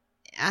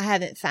 I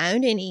haven't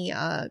found any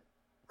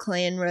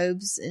Klan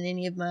robes in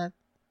any of my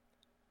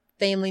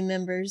family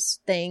members'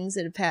 things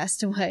that have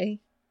passed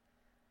away.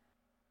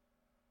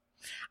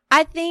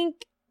 I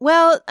think,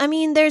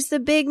 there's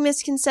the big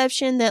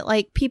misconception that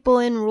people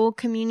in rural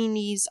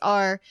communities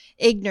are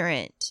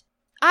ignorant.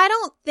 I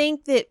don't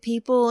think that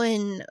people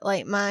in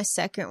my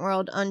second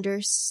world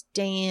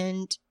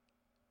understand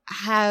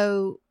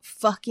how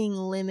fucking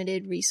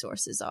limited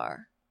resources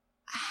are.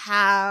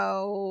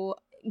 How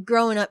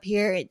growing up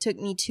here, it took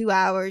me 2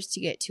 hours to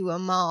get to a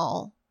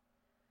mall,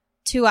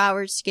 2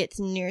 hours to get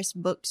to the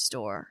nearest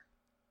bookstore.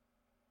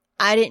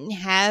 I didn't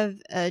have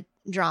a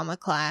drama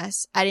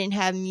class. I didn't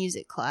have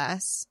music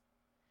class.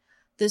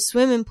 The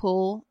swimming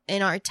pool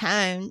in our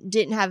town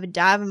didn't have a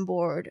diving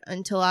board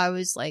until I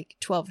was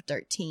 12 or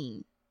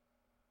 13.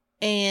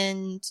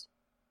 And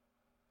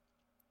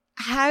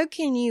how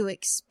can you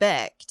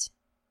expect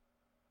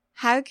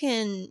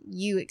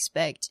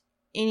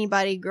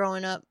anybody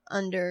growing up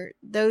under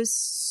those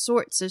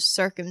sorts of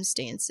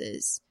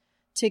circumstances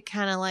to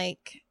kind of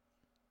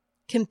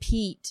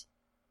compete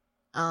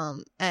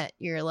at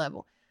your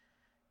level?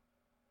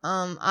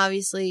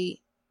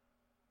 Obviously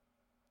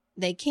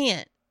they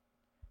can't.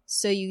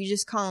 So you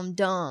just call them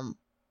dumb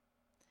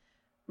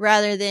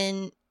rather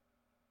than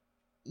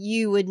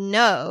you would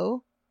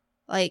know.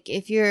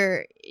 If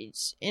you're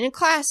in a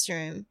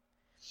classroom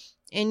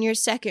in your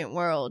second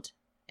world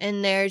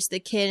and there's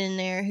the kid in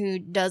there who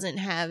doesn't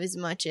have as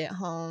much at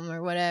home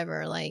or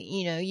whatever,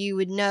 you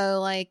would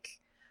know,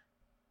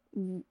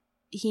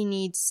 he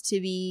needs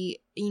to be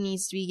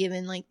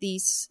given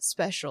these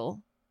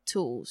special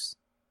tools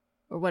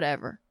or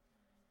whatever.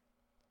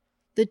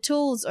 The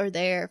tools are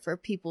there for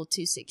people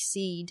to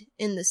succeed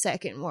in the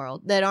second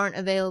world that aren't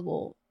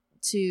available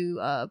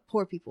to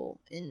poor people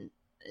in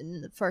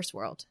the first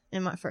world,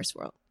 in my first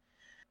world.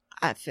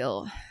 I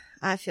feel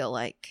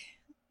like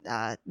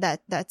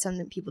that's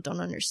something people don't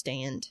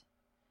understand.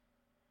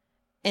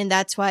 And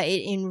that's why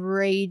it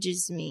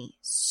enrages me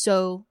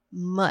so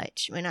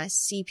much when I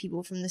see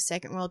people from the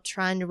second world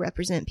trying to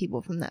represent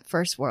people from that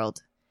first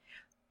world.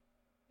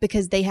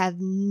 Because they have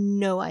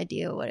no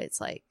idea what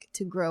it's like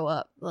to grow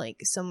up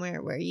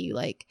somewhere where you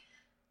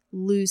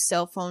lose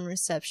cell phone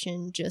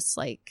reception, just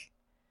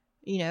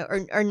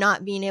or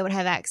not being able to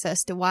have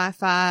access to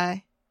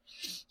Wi-Fi.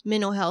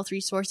 Mental health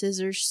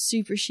resources are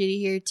super shitty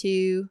here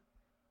too.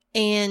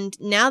 And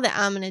now that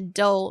I'm an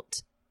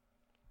adult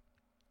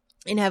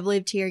and have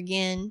lived here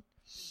again,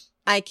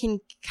 I can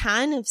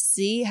kind of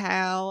see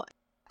how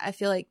I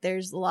feel like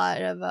there's a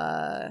lot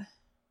of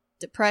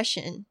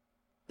depression.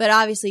 But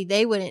obviously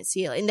they wouldn't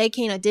see it, and they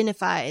can't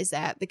identify as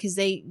that because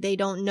they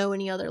don't know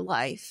any other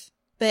life.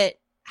 But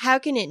how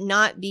can it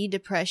not be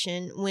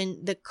depression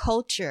when the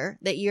culture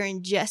that you're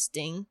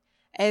ingesting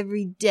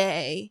every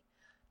day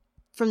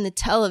from the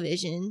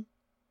television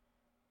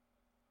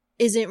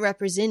isn't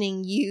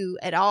representing you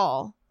at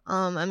all?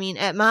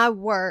 At my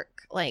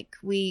work,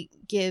 we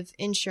give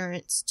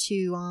insurance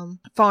to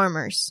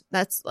farmers.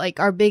 That's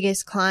our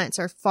biggest clients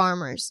are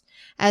farmers.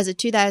 As of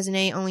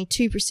 2008, only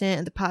 2%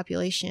 of the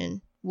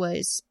population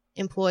was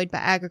employed by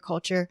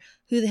agriculture.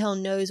 Who the hell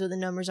knows what the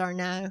numbers are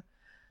now?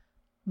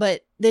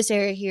 But this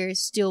area here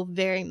is still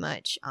very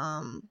much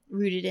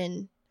rooted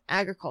in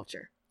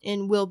agriculture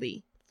and will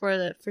be for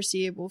the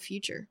foreseeable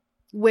future.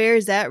 Where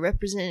is that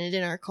represented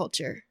in our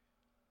culture?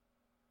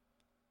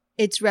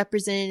 It's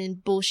represented in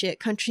bullshit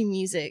country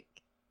music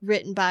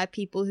written by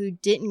people who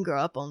didn't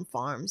grow up on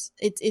farms.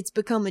 It's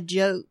become a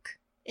joke.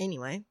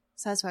 Anyway,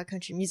 so that's why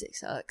country music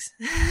sucks.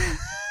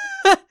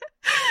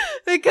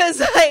 Because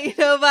like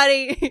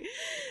nobody,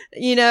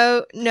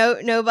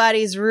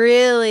 nobody's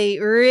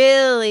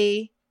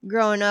really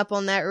growing up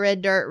on that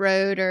red dirt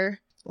road, or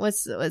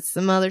what's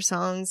some other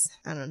songs?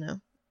 I don't know.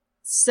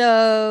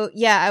 So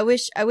yeah, I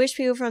wish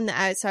people from the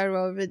outside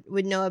world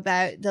would know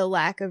about the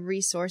lack of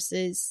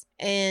resources.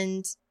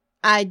 And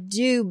I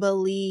do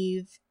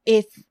believe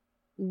if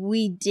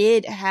we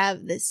did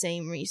have the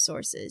same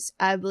resources,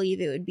 I believe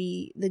it would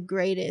be the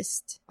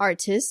greatest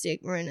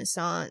artistic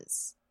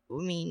renaissance.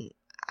 I mean,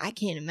 I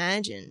can't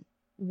imagine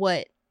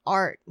what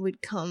art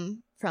would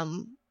come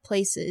from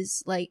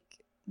places like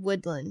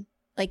Woodland.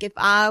 Like if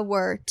I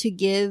were to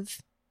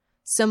give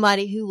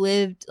somebody who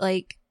lived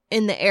like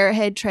in the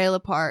Airhead Trailer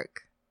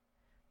Park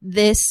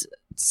this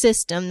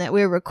system that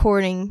we're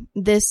recording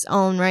this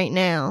on right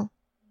now,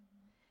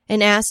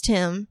 and asked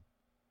him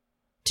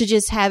to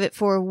just have it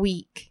for a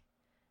week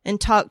and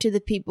talk to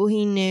the people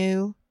he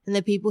knew and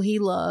the people he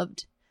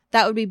loved,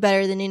 that would be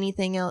better than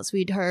anything else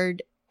we'd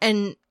heard.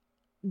 And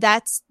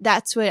that's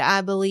what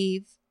I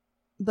believe.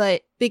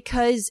 But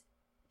because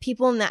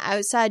people on the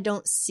outside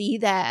don't see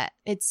that,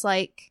 it's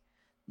like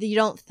you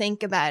don't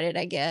think about it,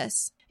 I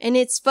guess. And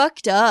it's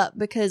fucked up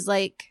because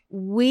like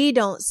we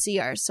don't see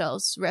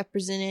ourselves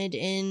represented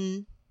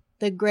in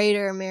the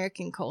greater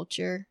American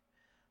culture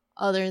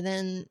other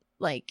than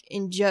like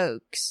in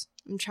jokes.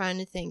 I'm trying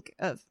to think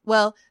of,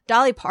 well,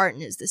 Dolly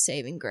Parton is the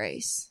saving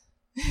grace.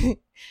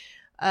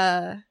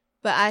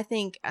 But I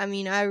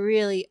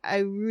really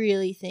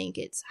think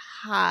it's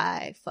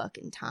high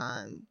fucking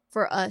time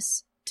for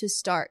us to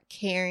start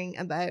caring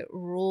about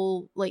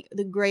rural, like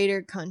the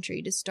greater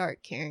country, to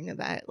start caring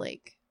about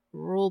like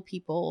rural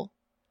people,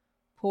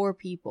 poor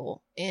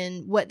people,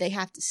 and what they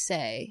have to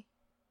say.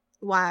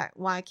 Why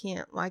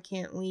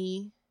can't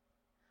we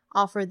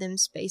offer them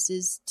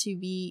spaces to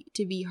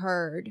be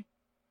heard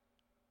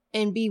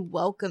and be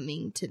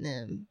welcoming to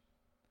them?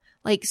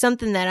 Like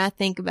something that I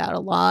think about a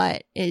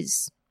lot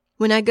is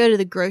when I go to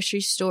the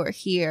grocery store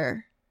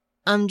here,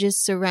 I'm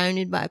just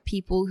surrounded by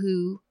people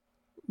who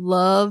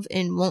love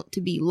and want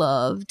to be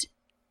loved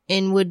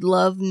and would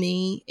love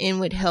me and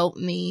would help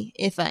me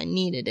if I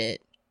needed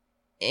it.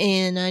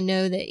 And I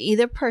know that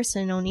either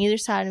person on either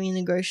side of me in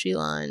the grocery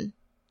line,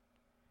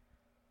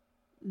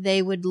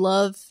 they would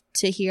love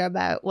to hear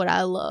about what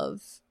I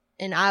love,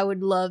 and I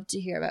would love to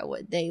hear about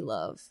what they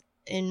love,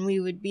 and we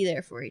would be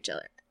there for each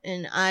other.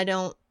 And I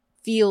don't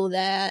feel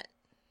that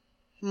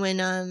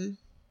when I'm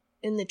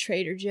in the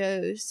Trader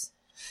Joe's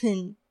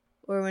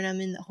or when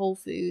I'm in the Whole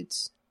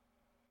Foods.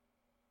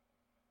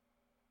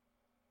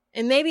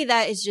 And maybe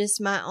that is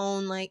just my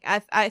own, like,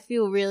 I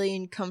feel really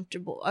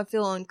uncomfortable. I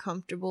feel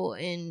uncomfortable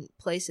in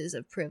places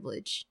of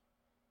privilege.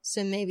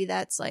 So maybe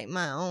that's like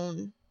my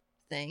own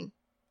thing.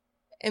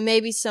 And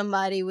maybe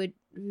somebody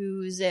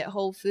who's at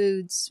Whole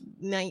Foods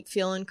might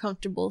feel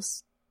uncomfortable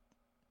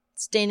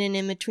standing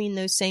in between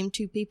those same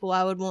two people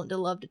I would want to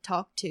love to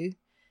talk to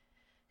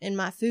in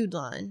my food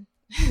line.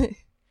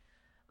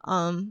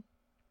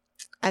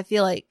 I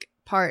feel like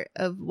part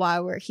of why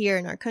we're here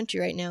in our country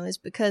right now is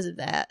because of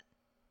that.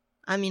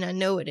 I mean, I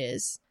know it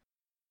is.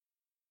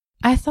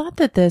 I thought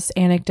that this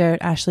anecdote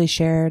Ashleigh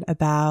shared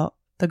about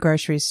the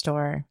grocery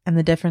store and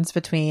the difference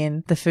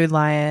between the Food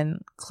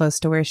Lion close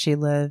to where she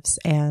lives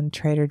and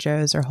Trader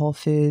Joe's or Whole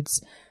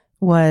Foods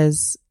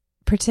was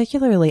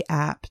particularly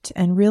apt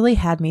and really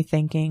had me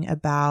thinking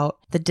about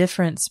the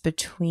difference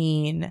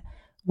between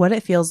what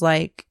it feels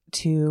like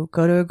to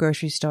go to a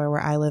grocery store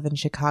where I live in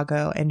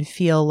Chicago and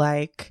feel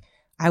like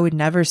I would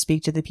never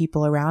speak to the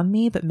people around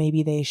me, but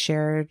maybe they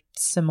shared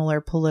similar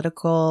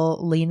political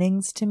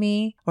leanings to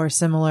me or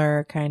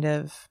similar kind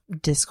of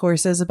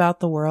discourses about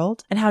the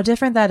world, and how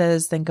different that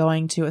is than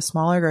going to a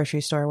smaller grocery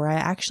store where I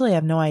actually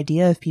have no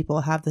idea if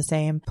people have the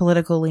same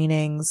political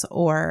leanings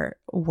or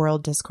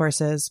world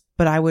discourses,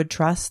 but I would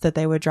trust that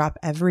they would drop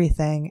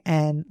everything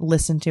and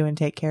listen to and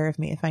take care of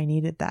me if I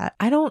needed that.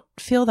 I don't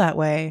feel that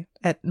way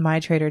at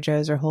my Trader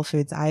Joe's or Whole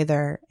Foods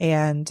either.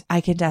 And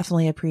I can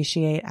definitely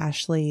appreciate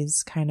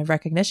Ashleigh's kind of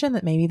recognition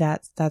that maybe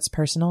that's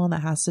personal and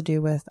that has to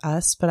do with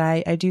us. But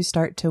I do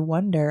start to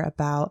wonder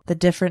about the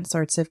different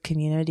sorts of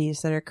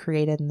communities that are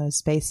created in those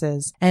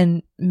spaces.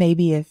 And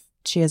maybe if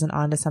she isn't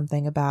onto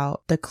something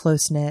about the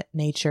close-knit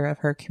nature of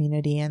her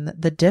community and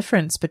the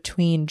difference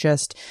between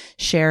just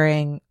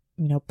sharing,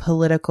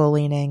 political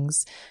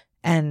leanings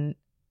and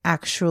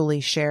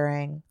actually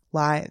sharing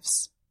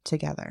lives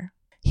together.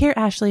 Hear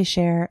Ashleigh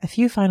share a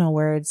few final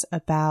words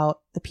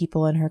about the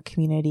people in her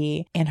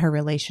community and her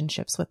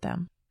relationships with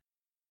them.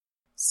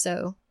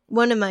 So,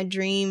 one of my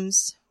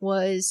dreams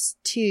was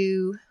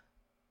to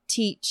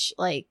teach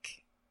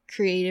like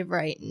creative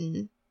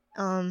writing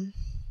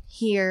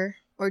here,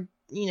 or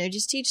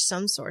just teach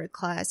some sort of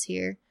class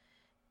here,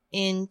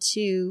 and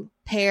to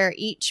pair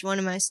each one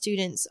of my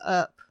students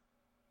up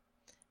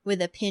with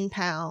a pen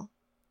pal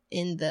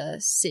in the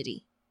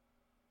city.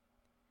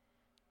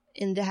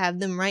 And to have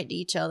them write to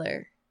each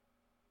other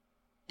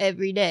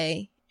every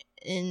day.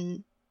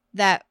 And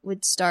that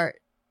would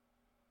start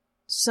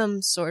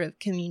some sort of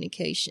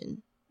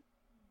communication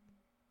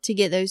to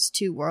get those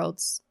two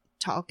worlds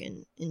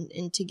talking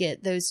and to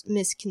get those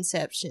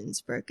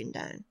misconceptions broken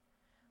down,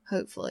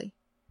 hopefully.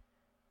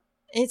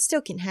 It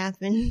still can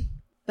happen,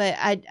 but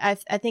I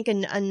think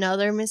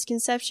another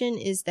misconception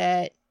is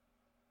that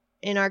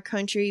in our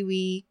country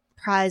we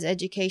prize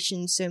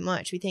education so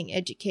much. We think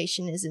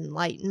education is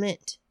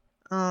enlightenment.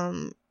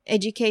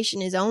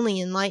 Education is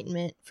only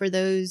enlightenment for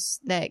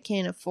those that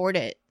can't afford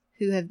it,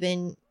 who have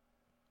been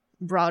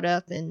brought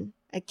up in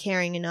a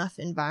caring enough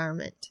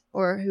environment,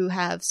 or who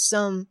have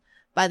some,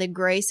 by the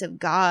grace of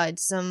God,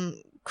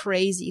 some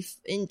crazy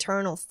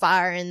internal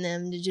fire in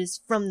them to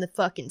just, from the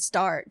fucking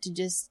start, to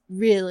just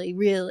really,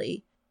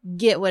 really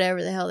get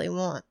whatever the hell they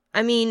want.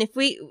 I mean,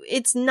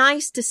 it's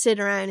nice to sit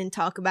around and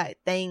talk about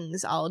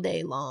things all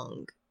day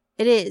long.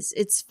 It is.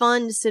 It's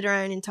fun to sit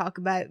around and talk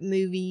about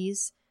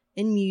movies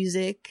and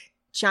music,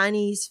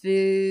 Chinese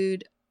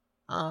food.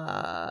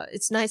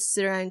 It's nice to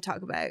sit around and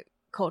talk about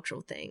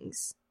cultural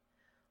things.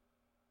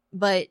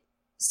 But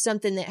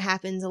something that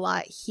happens a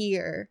lot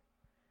here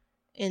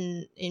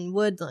in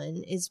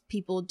Woodland is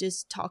people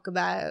just talk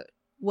about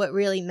what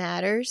really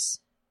matters,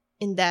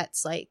 and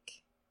that's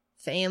like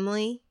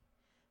family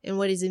and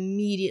what is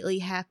immediately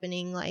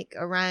happening like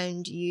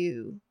around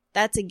you.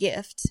 That's a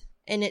gift,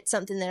 and it's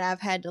something that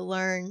I've had to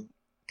learn,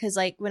 because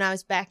like when I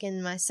was back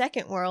in my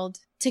second world,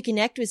 to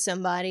connect with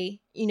somebody,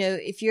 you know,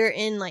 if you're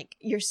in like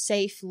your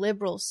safe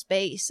liberal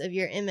space of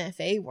your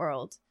MFA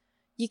world,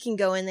 you can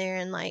go in there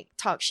and like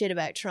talk shit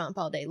about Trump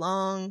all day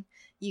long.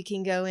 You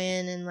can go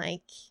in and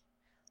like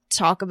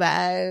talk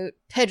about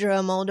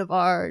Pedro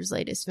Almodovar's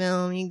latest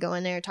film. You can go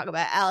in there and talk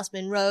about Alice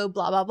Munro,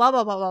 blah, blah, blah,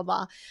 blah, blah, blah,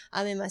 blah.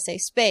 I'm in my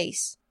safe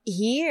space.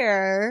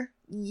 Here,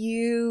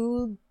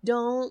 you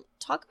don't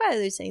talk about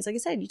those things. Like I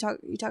said, you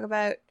talk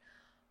about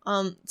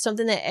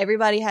something that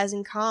everybody has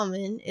in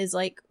common is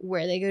like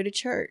where they go to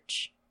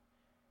church.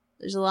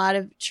 There's a lot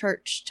of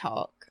church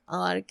talk, a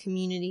lot of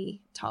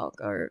community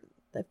talk, or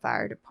the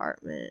fire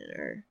department.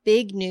 Or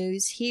big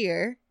news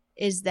here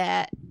is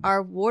that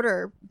our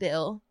water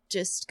bill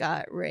just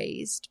got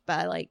raised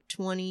by like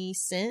 20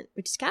 cents,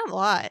 which is kind of a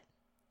lot.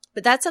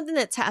 But that's something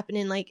that's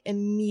happening like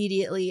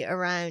immediately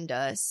around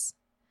us.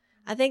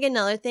 I think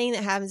another thing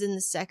that happens in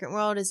the second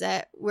world is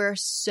that we're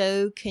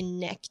so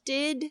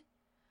connected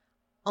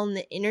on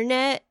the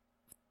internet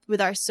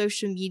with our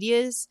social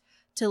medias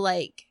to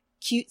like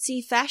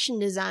cutesy fashion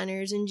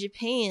designers in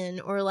Japan,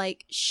 or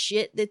like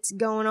shit that's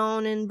going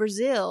on in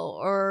Brazil,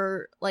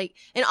 or like,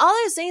 and all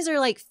those things are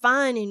like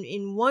fun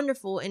and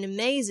wonderful and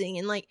amazing.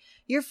 And like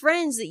your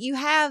friends that you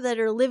have that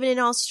are living in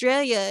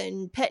Australia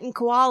and petting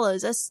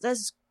koalas,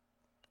 that's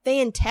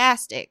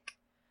fantastic.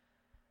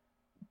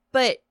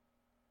 But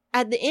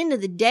at the end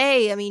of the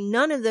day, I mean,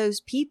 none of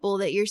those people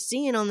that you're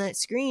seeing on that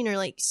screen are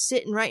like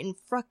sitting right in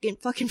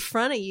fucking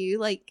front of you.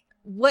 Like,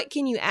 what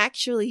can you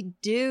actually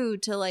do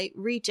to like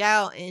reach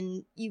out?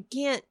 And you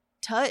can't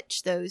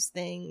touch those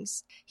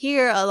things.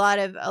 Here, a lot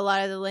of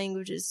the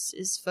language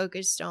is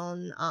focused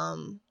on,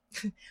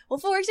 well,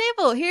 for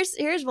example,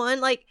 here's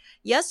one. Like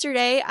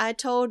yesterday, I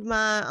told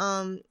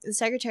my, the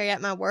secretary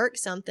at my work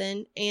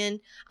something,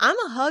 and I'm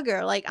a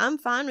hugger. Like, I'm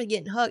fine with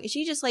getting hugged. And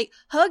she just like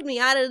hugged me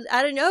out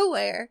of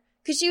nowhere.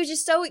 Because she was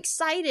just so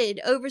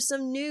excited over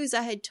some news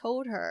I had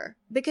told her.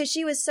 Because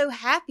she was so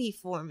happy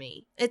for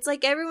me. It's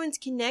like everyone's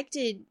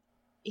connected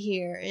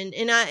here.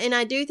 And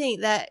I do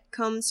think that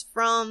comes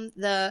from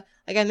the,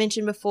 like I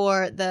mentioned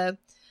before, the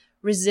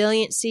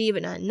resiliency,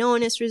 but not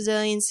knowing it's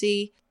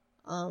resiliency.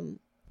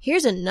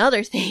 Here's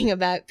another thing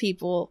about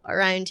people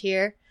around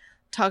here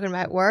talking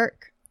about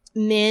work.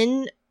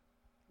 Men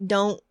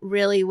don't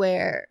really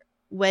wear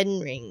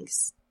wedding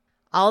rings.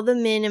 All the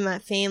men in my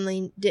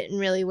family didn't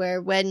really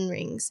wear wedding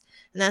rings.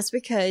 And that's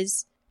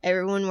because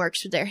everyone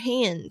works with their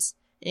hands.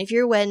 And if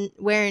you're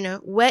wearing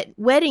a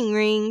wedding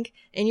ring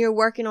and you're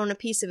working on a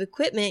piece of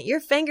equipment, your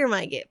finger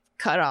might get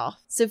cut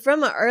off. So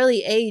from an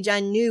early age, I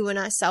knew when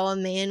I saw a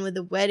man with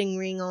a wedding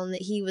ring on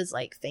that he was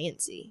like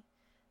fancy.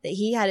 That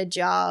he had a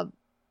job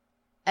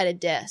at a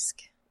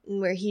desk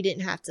where he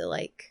didn't have to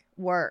like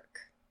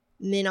work.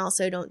 Men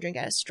also don't drink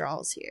out of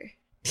straws here.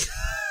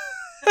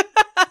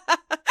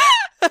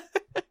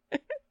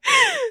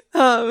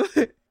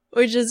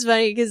 Which is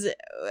funny because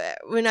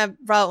when I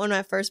brought one of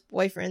my first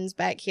boyfriends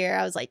back here,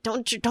 I was like,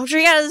 don't drink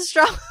out of the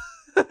straw.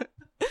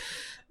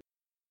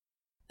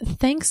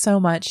 Thanks so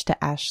much to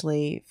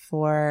Ashleigh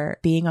for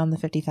being on the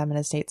 50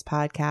 Feminist Dates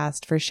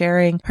podcast, for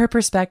sharing her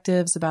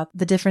perspectives about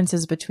the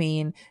differences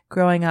between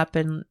growing up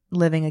and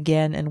living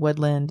again in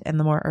Woodland and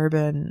the more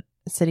urban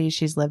cities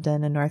she's lived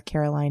in North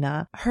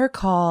Carolina. Her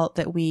call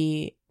that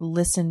we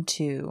listen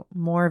to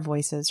more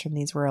voices from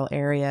these rural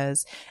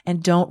areas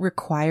and don't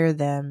require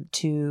them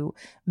to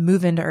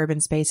move into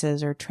urban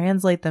spaces or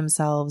translate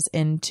themselves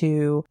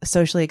into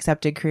socially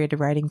accepted creative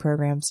writing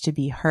programs to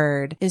be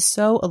heard is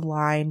so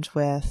aligned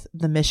with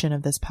the mission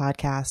of this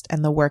podcast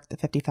and the work that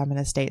 50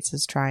 Feminist States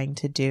is trying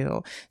to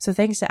do. So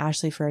thanks to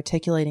Ashleigh for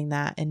articulating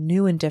that in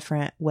new and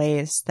different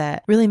ways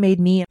that really made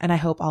me, and I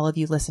hope all of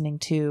you listening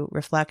to,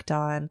 reflect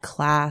on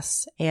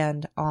class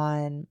and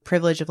on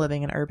privilege of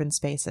living in urban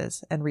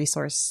spaces and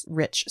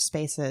resource-rich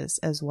spaces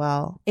as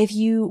well. If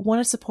you want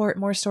to support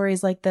more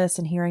stories like this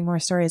and hearing more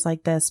stories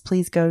like this,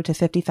 please go to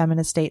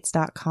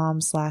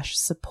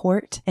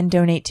 50feministstates.com/support and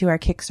donate to our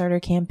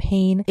Kickstarter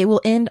campaign. It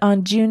will end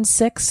on June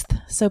 6th,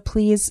 so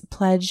please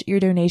pledge your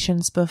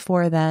donations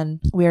before then.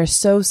 We are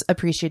so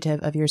appreciative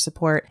of your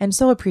support and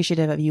so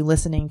appreciative of you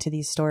listening to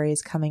these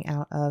stories coming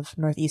out of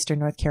northeastern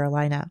North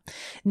Carolina.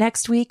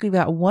 Next week, we've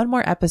got one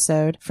more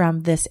episode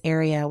from this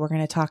area. We're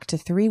going to talk to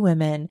 3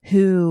 women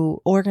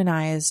who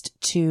organized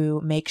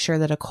to make sure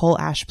that a coal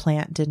ash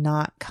plant did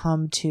not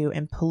come to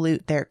and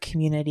pollute their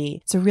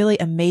community. It's a really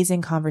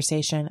amazing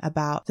conversation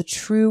about the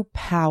true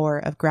power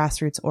of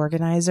grassroots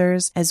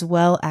organizers, as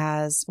well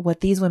as what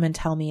these women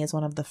tell me is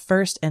one of the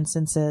first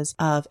instances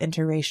of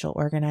interracial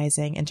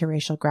organizing,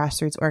 interracial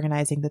grassroots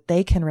organizing that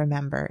they can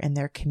remember in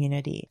their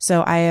community.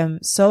 So I am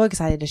so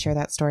excited to share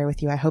that story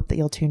with you. I hope that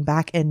you'll tune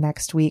back in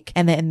next week,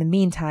 and that in the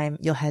meantime,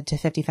 you'll head to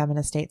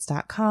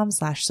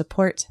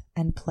 50feministstates.com/support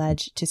and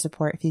pledge to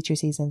support future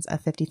seasons of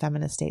 50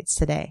 Feminist States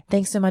today.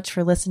 Thanks so much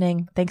for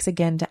listening. Thanks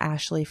again to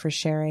Ashleigh for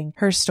sharing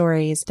her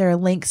stories. There are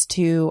links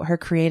to her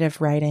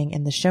creative writing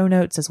in the show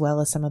notes, as well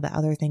as some of the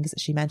other things that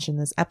she mentioned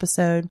in this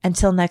episode.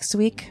 Until next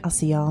week, I'll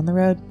see y'all on the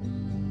road.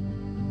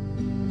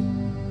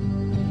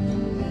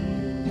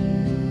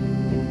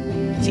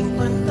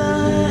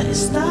 50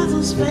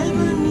 estados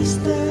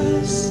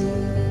feministas.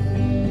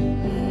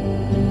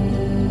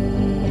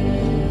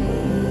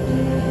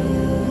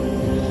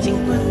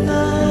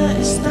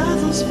 50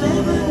 estados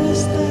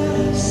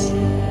feministas.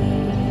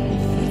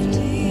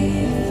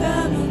 50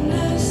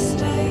 feminist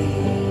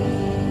states.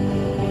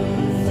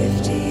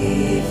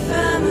 50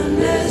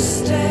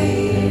 feminist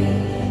states.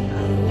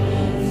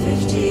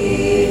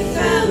 50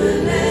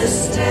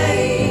 feminist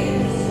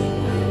states.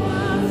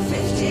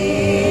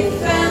 50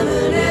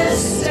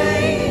 feminist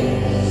states.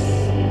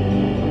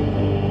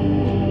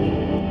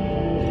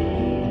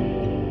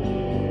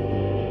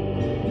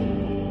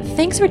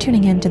 Thanks for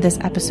tuning in to this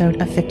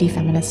episode of 50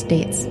 Feminist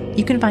States.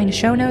 You can find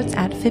show notes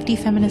at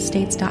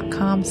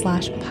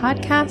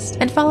 50feministstates.com/podcast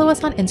and follow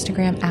us on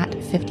Instagram at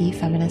 50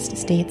 Feminist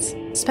States.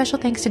 Special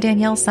thanks to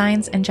Danielle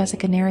Sines and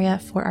Jessica Naria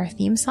for our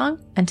theme song.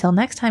 Until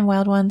next time,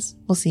 wild ones,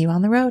 we'll see you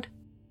on the road.